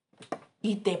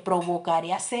 Y te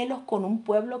provocaré a celos con un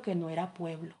pueblo que no era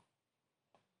pueblo.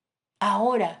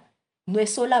 Ahora, no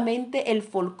es solamente el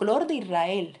folclore de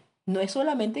Israel, no es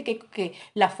solamente que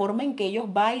la forma en que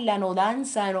ellos bailan o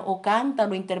danzan o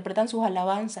cantan o interpretan sus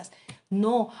alabanzas.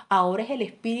 No, ahora es el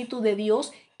Espíritu de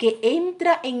Dios que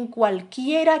entra en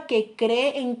cualquiera que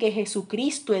cree en que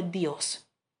Jesucristo es Dios.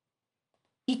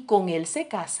 Y con Él se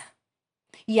casa.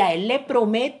 Y a Él le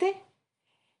promete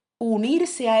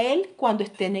unirse a Él cuando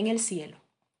estén en el cielo.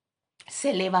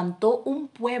 Se levantó un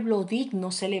pueblo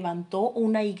digno, se levantó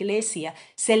una iglesia,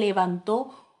 se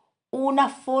levantó una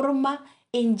forma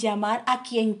en llamar a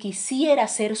quien quisiera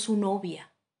ser su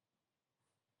novia.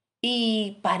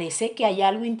 Y parece que hay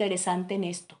algo interesante en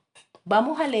esto.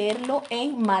 Vamos a leerlo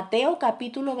en Mateo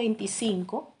capítulo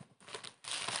 25.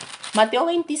 Mateo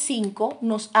 25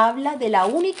 nos habla de la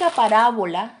única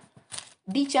parábola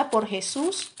dicha por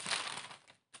Jesús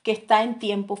que está en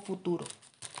tiempo futuro.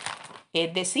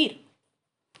 Es decir,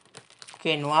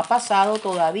 que no ha pasado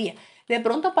todavía. De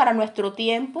pronto para nuestro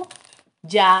tiempo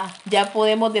ya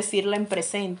podemos decirla en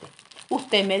presente.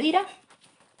 Usted me dirá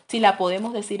si la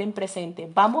podemos decir en presente.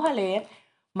 Vamos a leer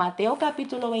Mateo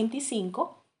capítulo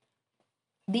 25.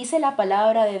 Dice la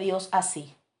palabra de Dios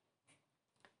así.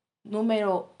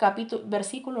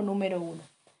 Versículo número 1.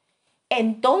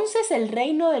 Entonces el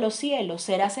reino de los cielos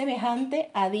será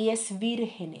semejante a 10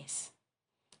 vírgenes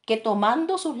que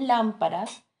tomando sus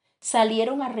lámparas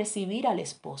salieron a recibir al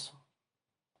esposo.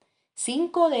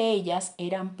 5 de ellas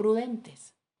eran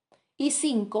prudentes y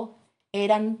 5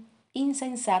 eran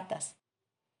insensatas.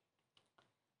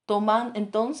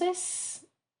 Entonces,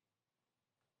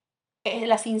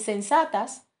 las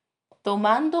insensatas,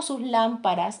 tomando sus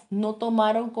lámparas, no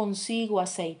tomaron consigo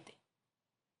aceite.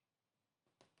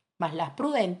 Mas las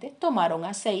prudentes tomaron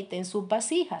aceite en sus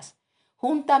vasijas,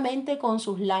 juntamente con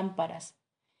sus lámparas.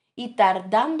 Y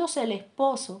tardándose el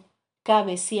esposo,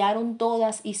 cabecearon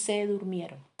todas y se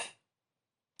durmieron.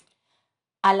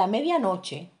 A la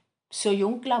medianoche se oyó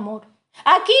un clamor.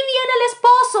 ¡Aquí viene el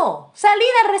esposo! ¡Salid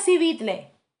a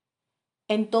recibidle!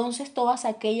 Entonces todas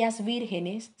aquellas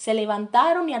vírgenes se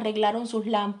levantaron y arreglaron sus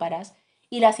lámparas,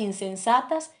 y las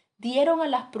insensatas dijeron a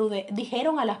las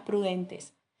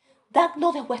prudentes,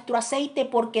 dadnos de vuestro aceite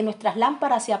porque nuestras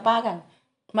lámparas se apagan.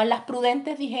 Mas las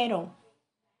prudentes dijeron,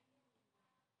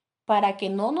 para que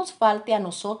no nos falte a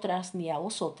nosotras ni a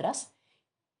vosotras.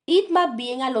 Id más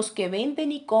bien a los que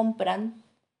venden y comprad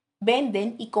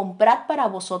para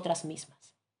vosotras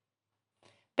mismas.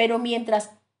 Pero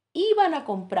mientras iban a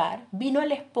comprar, vino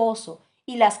el esposo,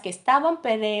 y las que estaban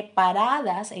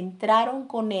preparadas entraron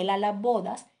con él a las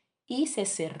bodas, y se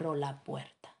cerró la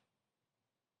puerta.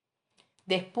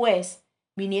 Después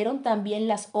vinieron también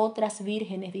las otras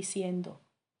vírgenes diciendo: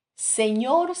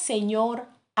 Señor, Señor,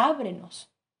 ábrenos.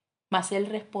 Mas él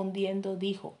respondiendo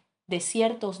dijo: de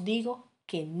cierto os digo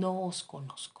que no os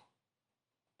conozco.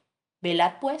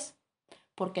 Velad pues,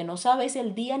 porque no sabéis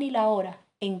el día ni la hora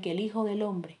en que el Hijo del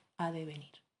Hombre ha de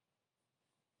venir.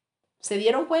 ¿Se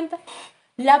dieron cuenta?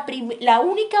 La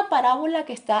única parábola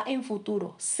que está en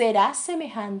futuro será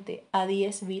semejante a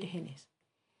 10 vírgenes.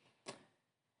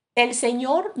 El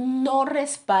Señor no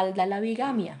respalda la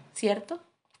bigamia, ¿cierto?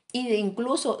 Y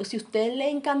incluso si usted lee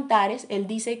en Cantares, él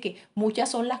dice que muchas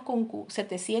son las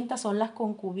 700 son las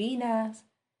concubinas,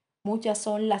 muchas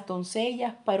son las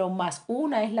doncellas, pero más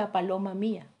una es la paloma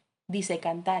mía, dice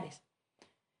Cantares.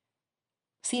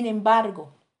 Sin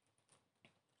embargo,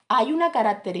 hay una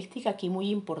característica aquí muy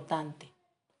importante.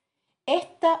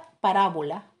 Esta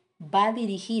parábola va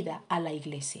dirigida a la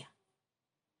iglesia.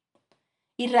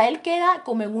 Israel queda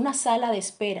como en una sala de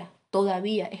espera,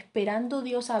 todavía esperando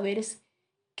Dios a ver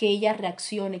que ella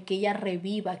reaccione, que ella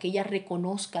reviva, que ella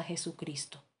reconozca a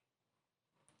Jesucristo.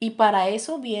 Y para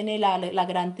eso viene la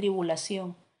gran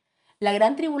tribulación. La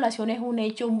gran tribulación es un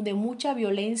hecho de mucha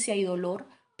violencia y dolor,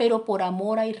 pero por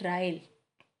amor a Israel,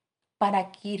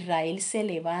 para que Israel se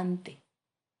levante,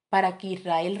 para que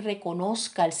Israel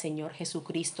reconozca al Señor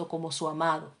Jesucristo como su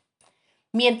amado.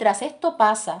 Mientras esto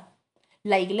pasa,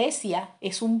 la iglesia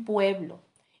es un pueblo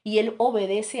y él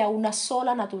obedece a una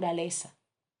sola naturaleza.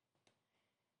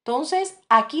 Entonces,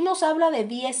 aquí nos habla de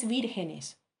 10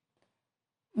 vírgenes.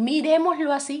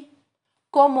 Miremoslo así,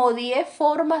 como 10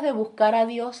 formas de buscar a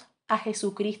Dios, a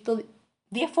Jesucristo,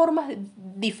 10 formas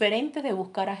diferentes de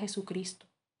buscar a Jesucristo.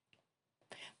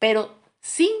 Pero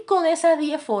 5 de esas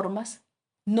 10 formas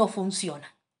no funcionan.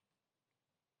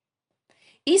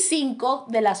 Y 5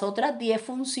 de las otras 10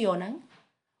 funcionan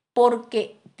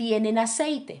porque tienen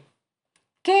aceite.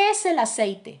 ¿Qué es el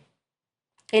aceite?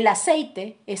 El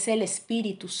aceite es el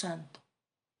Espíritu Santo.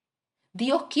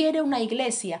 Dios quiere una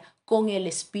iglesia con el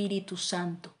Espíritu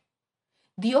Santo.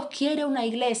 Dios quiere una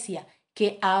iglesia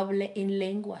que hable en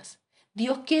lenguas.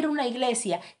 Dios quiere una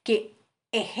iglesia que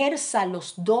ejerza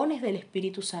los dones del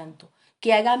Espíritu Santo,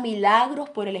 que haga milagros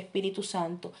por el Espíritu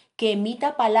Santo, que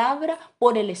emita palabra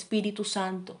por el Espíritu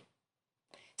Santo.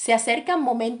 Se acercan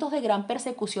momentos de gran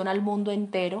persecución al mundo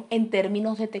entero en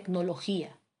términos de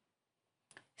tecnología.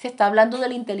 Se está hablando de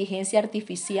la inteligencia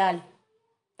artificial.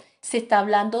 Se está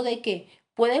hablando de que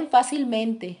pueden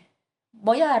fácilmente,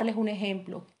 voy a darles un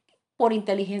ejemplo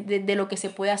de lo que se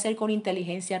puede hacer con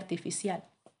inteligencia artificial.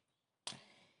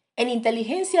 En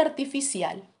inteligencia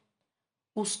artificial,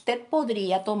 usted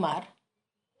podría tomar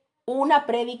una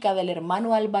prédica del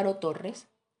hermano Álvaro Torres,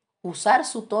 usar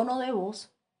su tono de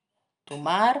voz,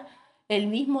 tomar el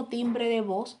mismo timbre de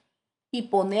voz y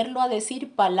ponerlo a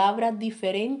decir palabras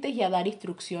diferentes y a dar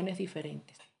instrucciones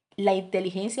diferentes. La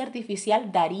inteligencia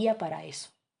artificial daría para eso.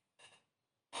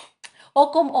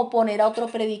 O poner a otro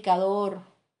predicador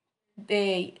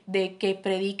de que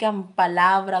predican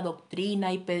palabra,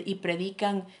 doctrina y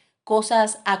predican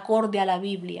cosas acorde a la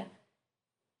Biblia.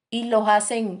 Y los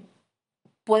hacen,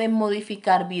 pueden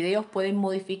modificar videos, pueden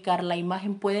modificar la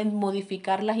imagen, pueden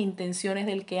modificar las intenciones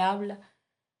del que habla.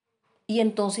 Y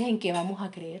entonces, ¿en qué vamos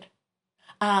a creer?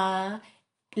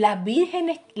 Las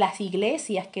vírgenes, las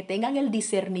iglesias que tengan el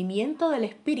discernimiento del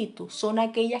Espíritu son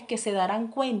aquellas que se darán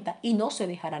cuenta y no se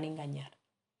dejarán engañar.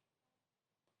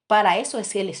 Para eso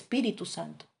es el Espíritu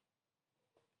Santo.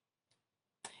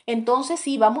 Entonces,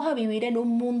 si vamos a vivir en un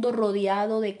mundo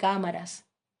rodeado de cámaras,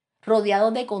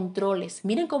 rodeado de controles,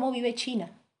 miren cómo vive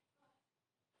China,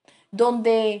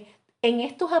 donde en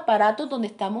estos aparatos donde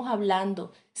estamos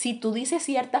hablando, si tú dices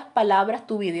ciertas palabras,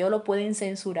 tu video lo pueden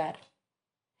censurar.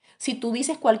 Si tú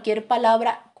dices cualquier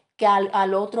palabra que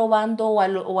al otro bando o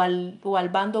al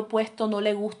bando opuesto no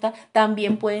le gusta,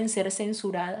 también pueden ser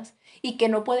censuradas y que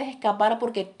no puedes escapar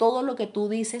porque todo lo que tú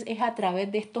dices es a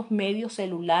través de estos medios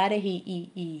celulares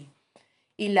y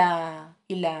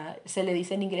se le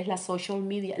dice en inglés la social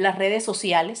media, las redes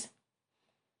sociales,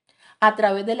 a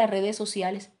través de las redes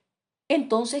sociales.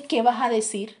 Entonces, ¿qué vas a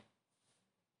decir?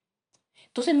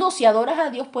 Entonces, no, si adoras a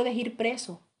Dios puedes ir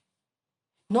preso.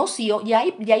 No, si ya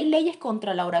hay leyes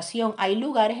contra la oración. Hay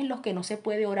lugares en los que no se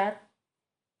puede orar.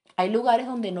 Hay lugares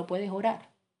donde no puedes orar.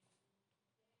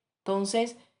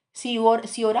 Entonces, Si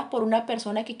oras por una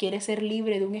persona que quiere ser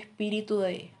libre de un espíritu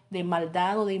de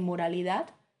maldad o de inmoralidad,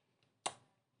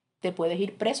 te puedes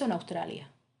ir preso en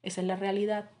Australia. Esa es la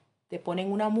realidad. Te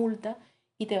ponen una multa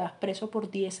y te vas preso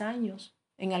por 10 años.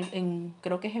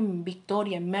 Creo que es en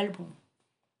Victoria, en Melbourne.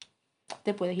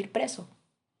 Te puedes ir preso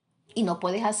y no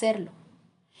puedes hacerlo.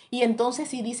 Y entonces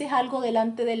si dices algo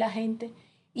delante de la gente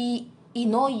y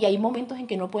hay momentos en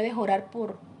que no puedes orar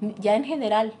ya en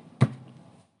general,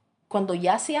 cuando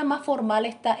ya sea más formal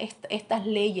estas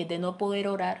leyes de no poder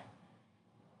orar,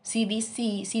 si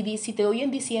te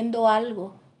oyen diciendo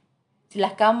algo, si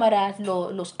las cámaras,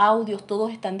 los audios,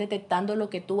 todos están detectando lo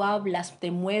que tú hablas,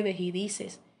 te mueves y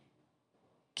dices,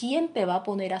 ¿quién te va a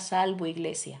poner a salvo,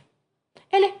 iglesia?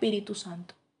 El Espíritu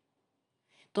Santo.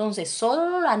 Entonces,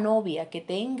 solo la novia que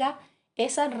tenga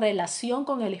esa relación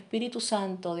con el Espíritu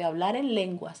Santo de hablar en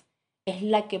lenguas es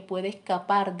la que puede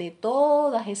escapar de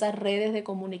todas esas redes de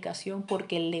comunicación,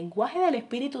 porque el lenguaje del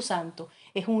Espíritu Santo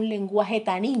es un lenguaje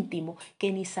tan íntimo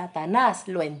que ni Satanás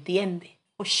lo entiende.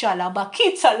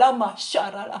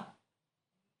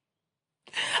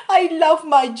 I love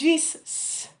my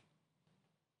Jesus.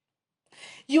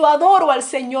 Yo adoro al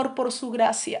Señor por su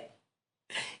gracia.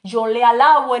 Yo le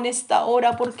alabo en esta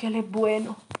hora porque Él es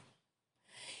bueno.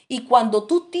 Y cuando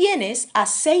tú tienes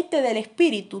aceite del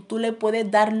Espíritu, tú le puedes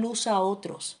dar luz a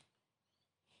otros.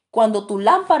 Cuando tu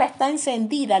lámpara está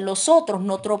encendida, los otros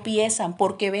no tropiezan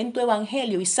porque ven tu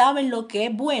evangelio y saben lo que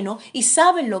es bueno y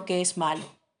saben lo que es malo.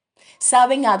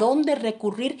 Saben a dónde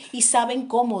recurrir y saben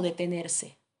cómo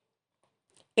detenerse.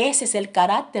 Ese es el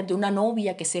carácter de una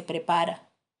novia que se prepara.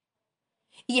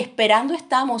 Y esperando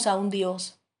estamos a un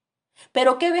Dios.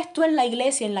 Pero ¿qué ves tú en la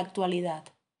iglesia en la actualidad?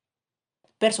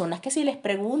 Personas que si les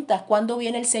preguntas cuándo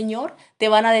viene el Señor, te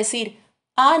van a decir,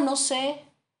 no sé,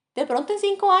 de pronto en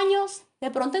 5 años, de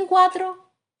pronto en 4,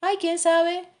 quién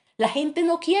sabe. La gente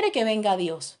no quiere que venga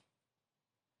Dios.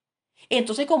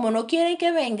 Entonces, como no quieren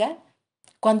que venga,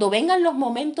 cuando vengan los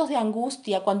momentos de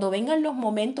angustia, cuando vengan los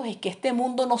momentos en que este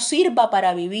mundo no sirva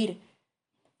para vivir,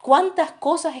 ¿cuántas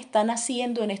cosas están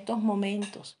haciendo en estos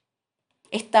momentos?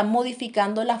 Están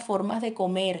modificando las formas de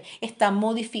comer, están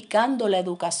modificando la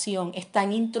educación,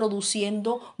 están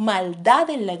introduciendo maldad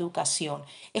en la educación,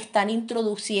 están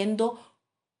introduciendo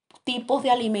tipos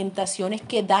de alimentaciones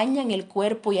que dañan el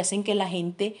cuerpo y hacen que la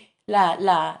gente,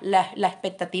 la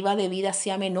expectativa de vida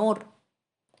sea menor.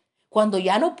 Cuando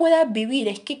ya no puedas vivir,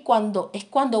 es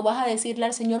cuando vas a decirle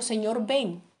al Señor, Señor,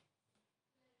 ven.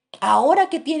 Ahora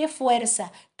que tienes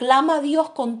fuerza, clama a Dios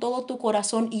con todo tu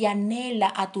corazón y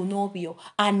anhela a tu novio,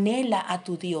 anhela a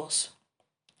tu Dios.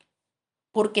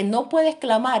 Porque no puedes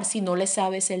clamar si no le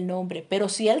sabes el nombre, pero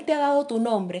si Él te ha dado tu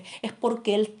nombre es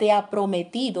porque Él te ha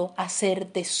prometido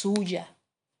hacerte suya.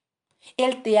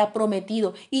 Él te ha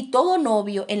prometido y todo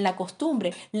novio en la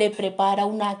costumbre le prepara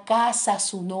una casa a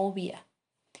su novia.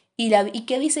 ¿Y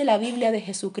qué dice la Biblia de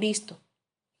Jesucristo?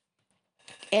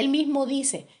 Él mismo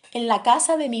dice, en la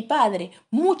casa de mi Padre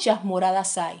muchas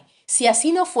moradas hay. Si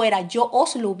así no fuera, yo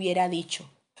os lo hubiera dicho.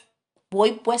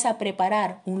 Voy pues a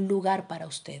preparar un lugar para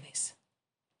ustedes.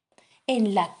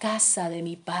 En la casa de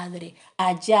mi Padre,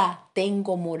 allá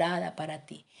tengo morada para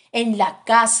ti. En la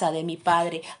casa de mi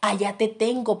Padre, allá te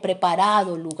tengo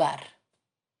preparado lugar.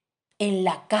 En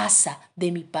la casa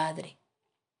de mi Padre.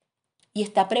 Y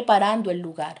está preparando el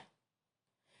lugar.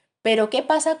 Pero ¿qué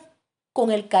pasa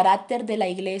con el carácter de la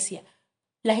iglesia?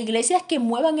 Las iglesias que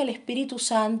muevan el Espíritu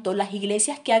Santo, las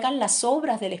iglesias que hagan las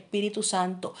obras del Espíritu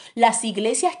Santo, las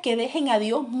iglesias que dejen a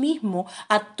Dios mismo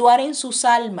actuar en sus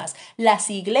almas,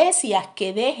 las iglesias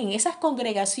que dejen esas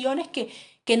congregaciones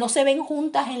que no se ven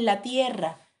juntas en la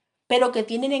tierra, pero que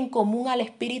tienen en común al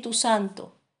Espíritu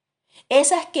Santo.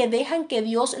 Esas que dejan que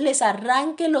Dios les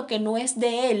arranque lo que no es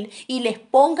de Él y les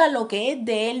ponga lo que es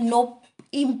de Él, no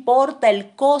importa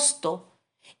el costo.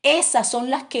 Esas son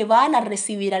las que van a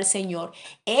recibir al Señor.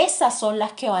 Esas son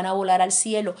las que van a volar al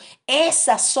cielo.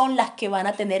 Esas son las que van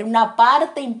a tener una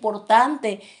parte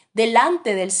importante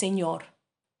delante del Señor.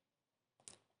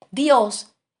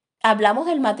 Dios, hablamos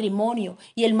del matrimonio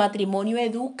y el matrimonio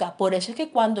educa. Por eso es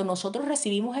que cuando nosotros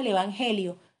recibimos el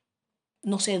Evangelio,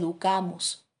 nos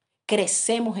educamos,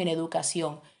 crecemos en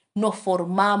educación, nos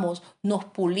formamos, nos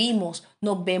pulimos,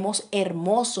 nos vemos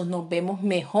hermosos, nos vemos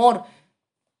mejor.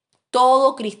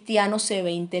 Todo cristiano se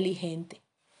ve inteligente.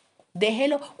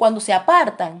 Déjelo, cuando se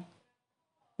apartan,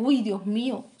 uy, Dios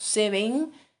mío, se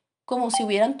ven como si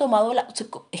hubieran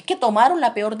es que tomaron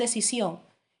la peor decisión.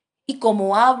 Y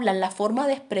como hablan, la forma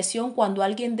de expresión cuando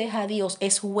alguien deja a Dios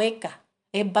es hueca,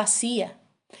 es vacía.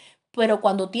 Pero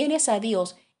cuando tienes a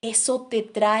Dios, eso te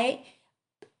trae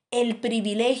el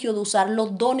privilegio de usar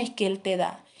los dones que Él te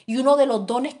da. Y uno de los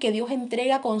dones que Dios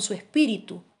entrega con su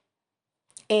espíritu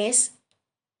es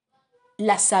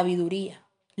la sabiduría,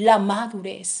 la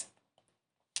madurez.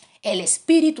 El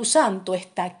Espíritu Santo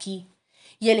está aquí.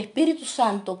 Y el Espíritu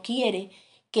Santo quiere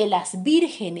que las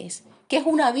vírgenes, ¿qué es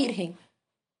una virgen?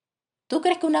 ¿Tú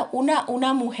crees que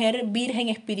una mujer virgen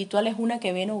espiritual es una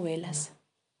que ve novelas?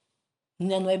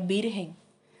 No, no es virgen.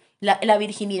 La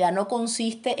virginidad no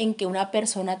consiste en que una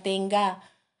persona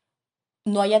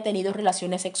no haya tenido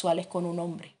relaciones sexuales con un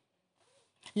hombre.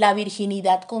 La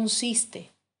virginidad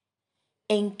consiste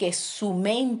en que su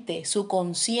mente, su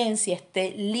conciencia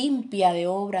esté limpia de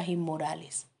obras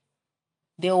inmorales,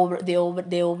 de obras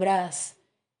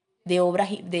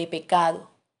de pecado,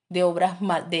 de obras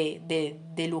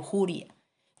de lujuria.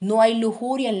 No hay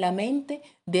lujuria en la mente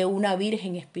de una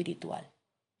virgen espiritual.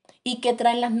 ¿Y qué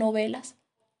traen las novelas?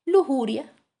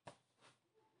 Lujuria.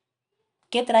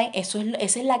 ¿Qué traen? Esa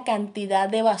es la cantidad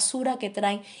de basura que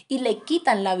traen y le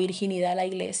quitan la virginidad a la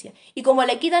iglesia. Y como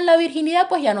le quitan la virginidad,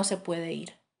 pues ya no se puede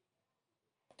ir.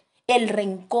 El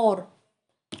rencor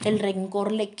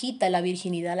le quita la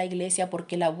virginidad a la iglesia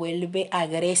porque la vuelve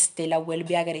agreste, la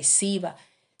vuelve agresiva.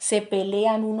 Se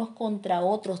pelean unos contra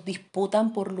otros,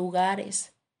 disputan por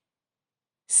lugares,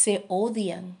 se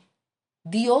odian.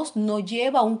 Dios no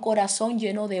lleva un corazón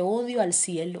lleno de odio al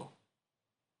cielo.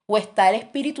 O está el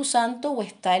Espíritu Santo o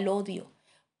está el odio.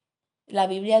 La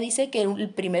Biblia dice que el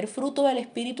primer fruto del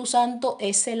Espíritu Santo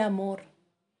es el amor.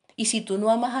 Y si tú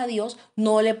no amas a Dios,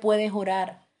 no le puedes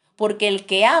orar, porque el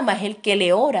que ama es el que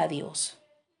le ora a Dios.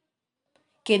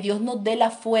 Que Dios nos dé la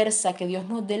fuerza, que Dios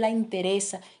nos dé la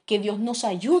entereza, que Dios nos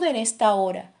ayude en esta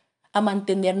hora a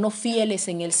mantenernos fieles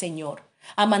en el Señor,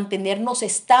 a mantenernos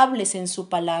estables en su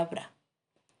palabra.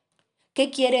 ¿Qué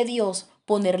quiere Dios?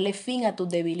 Ponerle fin a tus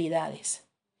debilidades.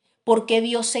 ¿Por qué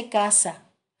Dios se casa?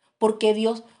 Porque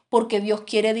Dios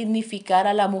quiere dignificar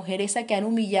a la mujer esa que han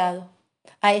humillado,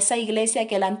 a esa iglesia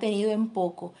que la han tenido en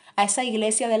poco, a esa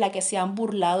iglesia de la que se han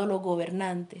burlado los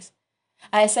gobernantes,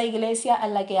 a esa iglesia a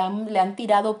la que le han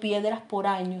tirado piedras por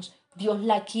años. Dios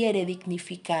la quiere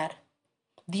dignificar,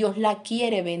 Dios la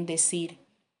quiere bendecir,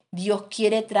 Dios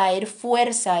quiere traer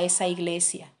fuerza a esa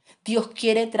iglesia, Dios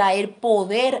quiere traer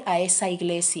poder a esa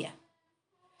iglesia.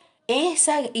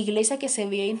 Esa iglesia que se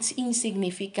ve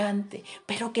insignificante,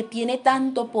 pero que tiene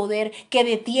tanto poder, que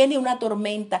detiene una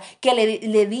tormenta, que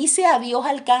le dice adiós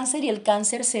al cáncer y el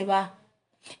cáncer se va.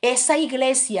 Esa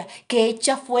iglesia que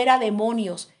echa fuera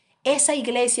demonios, esa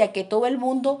iglesia que todo el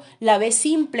mundo la ve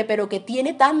simple, pero que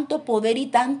tiene tanto poder y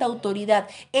tanta autoridad,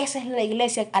 esa es la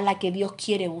iglesia a la que Dios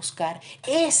quiere buscar.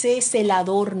 Ese es el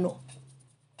adorno.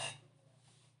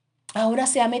 Ahora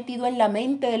se ha metido en la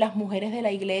mente de las mujeres de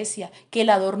la iglesia que el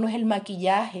adorno es el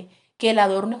maquillaje, que el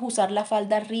adorno es usar la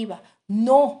falda arriba.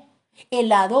 No,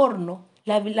 el adorno,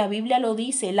 la Biblia lo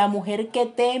dice, la mujer que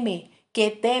teme,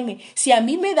 que teme. Si a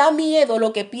mí me da miedo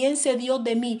lo que piense Dios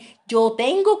de mí, yo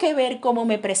tengo que ver cómo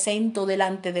me presento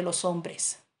delante de los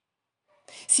hombres.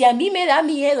 Si a mí me da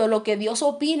miedo lo que Dios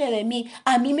opine de mí,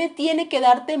 a mí me tiene que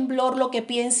dar temblor lo que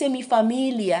piense mi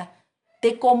familia,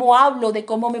 de cómo hablo, de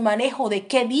cómo me manejo, de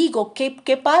qué digo,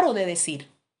 qué paro de decir.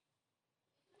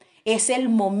 Es el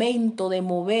momento de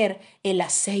mover el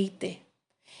aceite.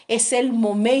 Es el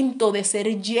momento de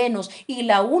ser llenos. Y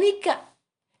la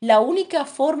única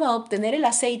forma de obtener el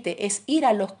aceite es ir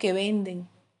a los que venden.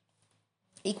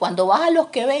 Y cuando vas a los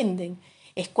que venden,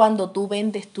 es cuando tú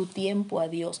vendes tu tiempo a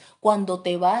Dios. Cuando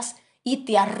te vas y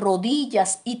te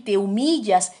arrodillas y te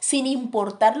humillas sin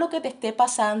importar lo que te esté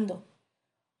pasando.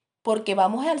 Porque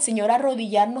vamos al Señor a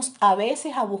arrodillarnos a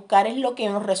veces a buscar es lo que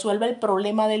nos resuelva el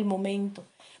problema del momento.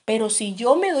 Pero si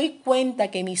yo me doy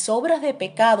cuenta que mis obras de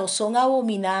pecado son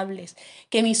abominables,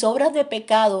 que mis obras de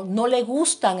pecado no le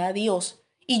gustan a Dios,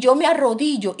 y yo me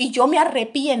arrodillo y yo me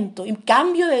arrepiento y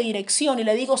cambio de dirección y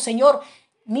le digo, Señor,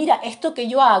 mira, esto que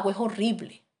yo hago es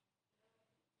horrible.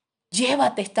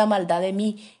 Llévate esta maldad de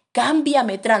mí,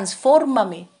 cámbiame,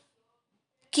 transfórmame,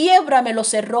 quiébrame los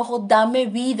cerrojos, dame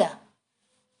vida.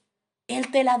 Él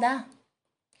te la da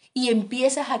y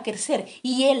empiezas a crecer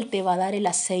y Él te va a dar el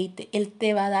aceite, Él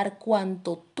te va a dar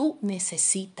cuanto tú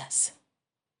necesitas.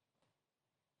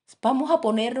 Vamos a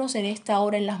ponernos en esta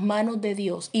hora en las manos de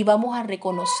Dios y vamos a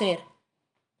reconocer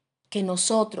que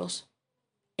nosotros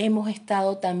hemos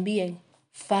estado también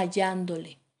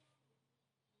fallándole,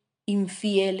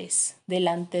 infieles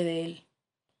delante de Él.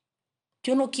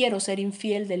 Yo no quiero ser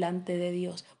infiel delante de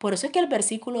Dios. Por eso es que el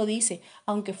versículo dice,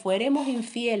 aunque fuéramos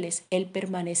infieles, Él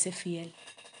permanece fiel.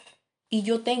 Y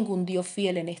yo tengo un Dios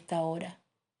fiel en esta hora.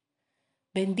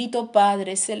 Bendito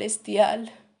Padre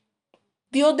Celestial,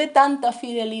 Dios de tanta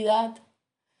fidelidad,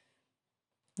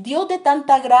 Dios de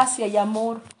tanta gracia y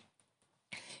amor,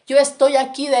 yo estoy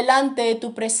aquí delante de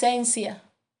tu presencia.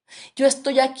 Yo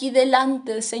estoy aquí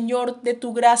delante, Señor, de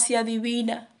tu gracia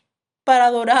divina para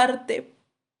adorarte,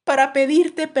 para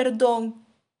pedirte perdón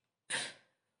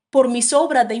por mis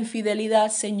obras de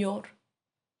infidelidad, Señor.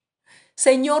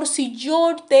 Señor, si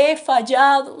yo te he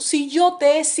fallado, si yo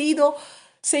te he sido,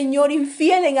 Señor,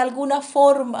 infiel en alguna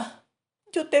forma,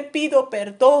 yo te pido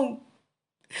perdón.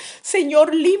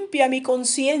 Señor, limpia mi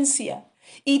conciencia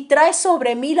y trae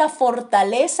sobre mí la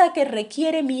fortaleza que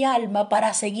requiere mi alma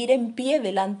para seguir en pie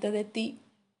delante de ti.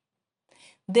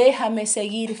 Déjame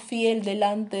seguir fiel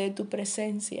delante de tu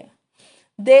presencia.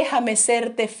 Déjame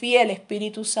serte fiel,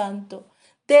 Espíritu Santo.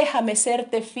 Déjame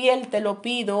serte fiel, te lo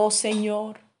pido, oh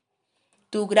Señor.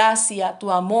 Tu gracia, tu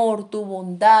amor, tu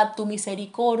bondad, tu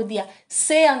misericordia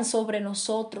sean sobre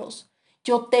nosotros.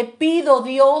 Yo te pido,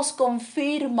 Dios,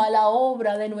 confirma la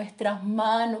obra de nuestras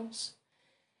manos.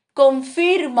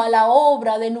 Confirma la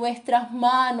obra de nuestras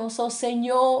manos, oh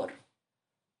Señor.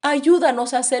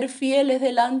 Ayúdanos a ser fieles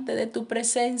delante de tu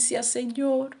presencia,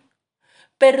 Señor.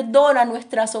 Perdona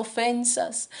nuestras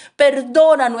ofensas,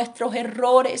 perdona nuestros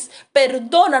errores,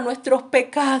 perdona nuestros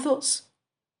pecados.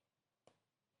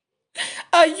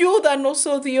 Ayúdanos,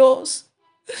 oh Dios,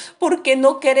 porque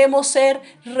no queremos ser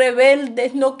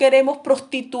rebeldes, no queremos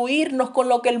prostituirnos con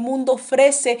lo que el mundo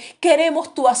ofrece,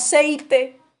 queremos tu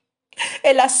aceite.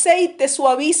 El aceite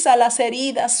suaviza las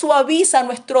heridas, suaviza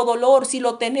nuestro dolor si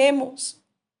lo tenemos.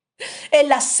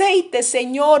 El aceite,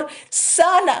 Señor,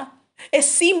 sana, es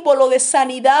símbolo de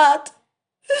sanidad.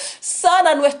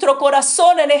 Sana nuestro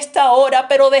corazón en esta hora,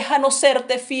 pero déjanos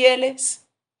serte fieles.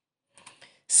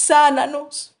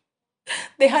 Sánanos.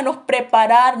 Déjanos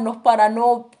prepararnos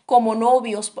como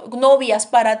novias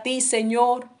para ti,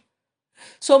 Señor.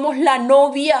 Somos la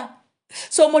novia.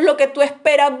 Somos lo que tú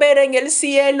esperas ver en el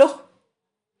cielo.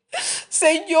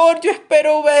 Señor, yo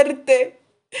espero verte.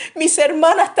 Mis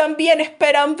hermanas también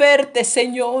esperan verte,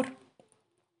 Señor.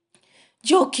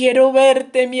 Yo quiero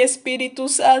verte, mi Espíritu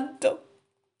Santo.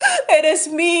 Eres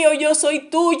mío, yo soy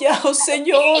tuya, oh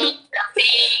Señor.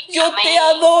 Yo te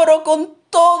adoro con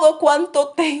todo cuanto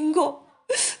tengo.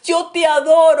 Yo te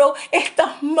adoro,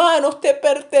 estas manos te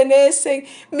pertenecen,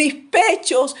 mis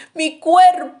pechos, mi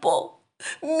cuerpo,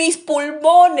 mis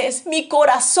pulmones, mi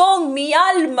corazón, mi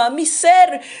alma, mi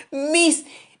ser,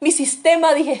 mi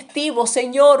sistema digestivo,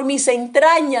 Señor, mis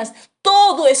entrañas,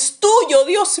 todo es tuyo,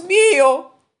 Dios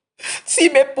mío. Si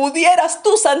me pudieras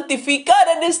tú santificar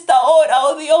en esta hora,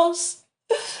 oh Dios,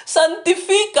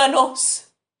 santifícanos.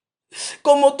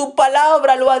 Como tu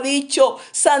palabra lo ha dicho,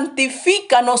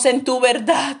 santifícanos en tu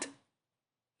verdad.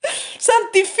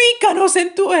 Santifícanos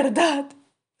en tu verdad.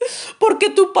 Porque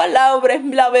tu palabra es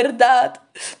la verdad.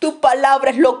 Tu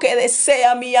palabra es lo que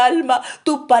desea mi alma.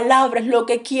 Tu palabra es lo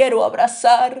que quiero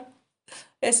abrazar.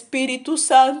 Espíritu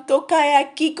Santo, cae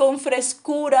aquí con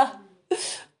frescura.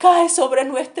 Cae sobre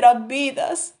nuestras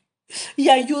vidas y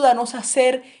ayúdanos a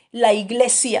ser la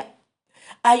iglesia.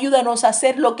 Ayúdanos a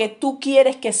ser lo que tú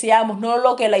quieres que seamos, no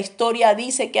lo que la historia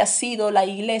dice que ha sido la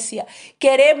iglesia.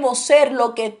 Queremos ser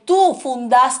lo que tú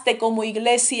fundaste como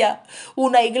iglesia.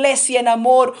 Una iglesia en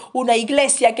amor, una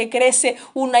iglesia que crece,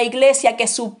 una iglesia que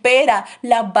supera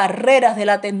las barreras de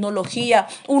la tecnología.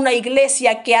 Una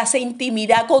iglesia que hace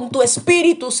intimidad con tu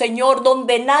Espíritu, Señor,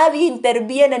 donde nadie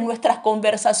interviene en nuestras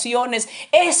conversaciones.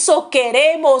 Eso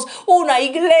queremos, una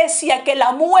iglesia que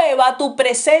la mueva tu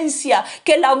presencia,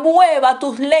 que la mueva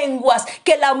tus lenguas,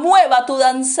 que la mueva tu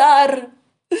danzar.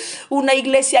 Una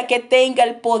iglesia que tenga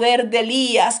el poder de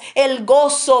Elías, el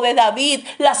gozo de David,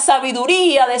 la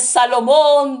sabiduría de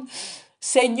Salomón.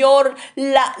 Señor,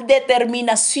 la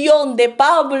determinación de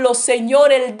Pablo,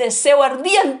 Señor, el deseo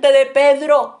ardiente de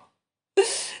Pedro.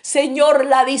 Señor,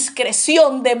 la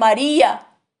discreción de María.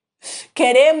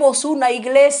 Queremos una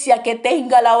iglesia que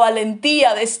tenga la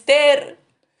valentía de Esther,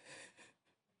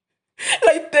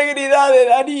 la integridad de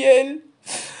Daniel.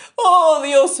 Oh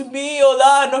Dios mío,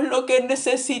 danos lo que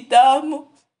necesitamos.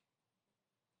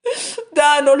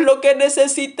 Danos lo que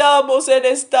necesitamos en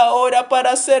esta hora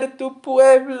para ser tu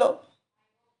pueblo.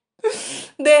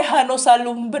 Déjanos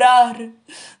alumbrar,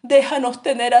 déjanos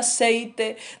tener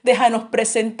aceite, déjanos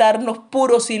presentarnos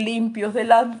puros y limpios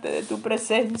delante de tu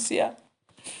presencia.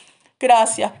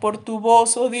 Gracias por tu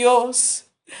voz, oh Dios.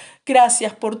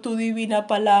 Gracias por tu divina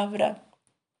palabra.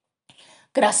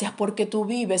 Gracias porque tú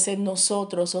vives en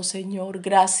nosotros, oh Señor.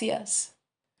 Gracias.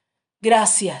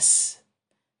 Gracias.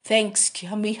 Thanks.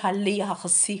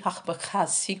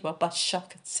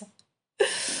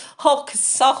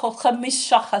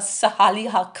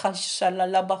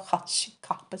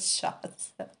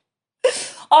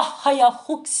 Ahaya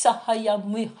huksa haya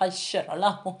mihashara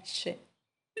la moshe.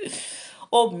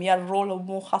 O mi arrolo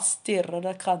mohastera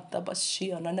na canta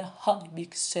bashiana na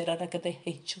haibik sera na kate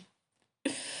hecho.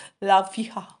 La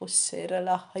fija osera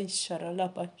la haishara la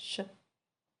basha.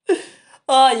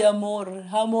 Ay, amor,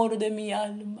 amor de mi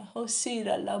alma,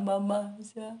 osira la mamá.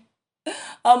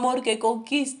 Amor que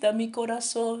conquista mi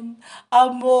corazón.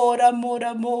 Amor, amor,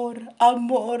 amor,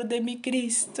 amor de mi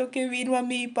Cristo que vino a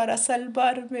mí para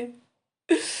salvarme.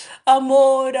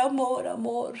 Amor, amor,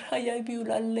 amor. Ay, ay,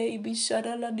 viula ley,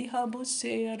 bishara la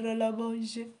dijamosea, la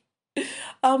boye.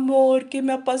 Amor que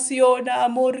me apasiona,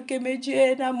 amor que me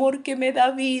llena, amor que me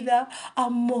da vida,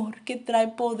 amor que trae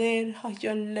poder. Ay,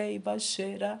 ay, ley,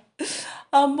 bashera.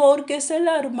 Amor que es el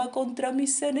arma contra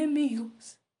mis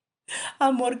enemigos.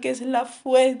 Amor que es la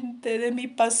fuente de mi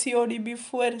pasión y mi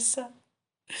fuerza,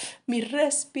 mi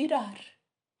respirar.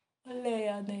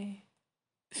 Léane.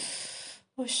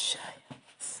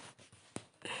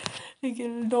 En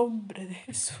el nombre de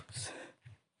Jesús.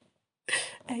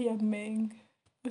 Ay, amén.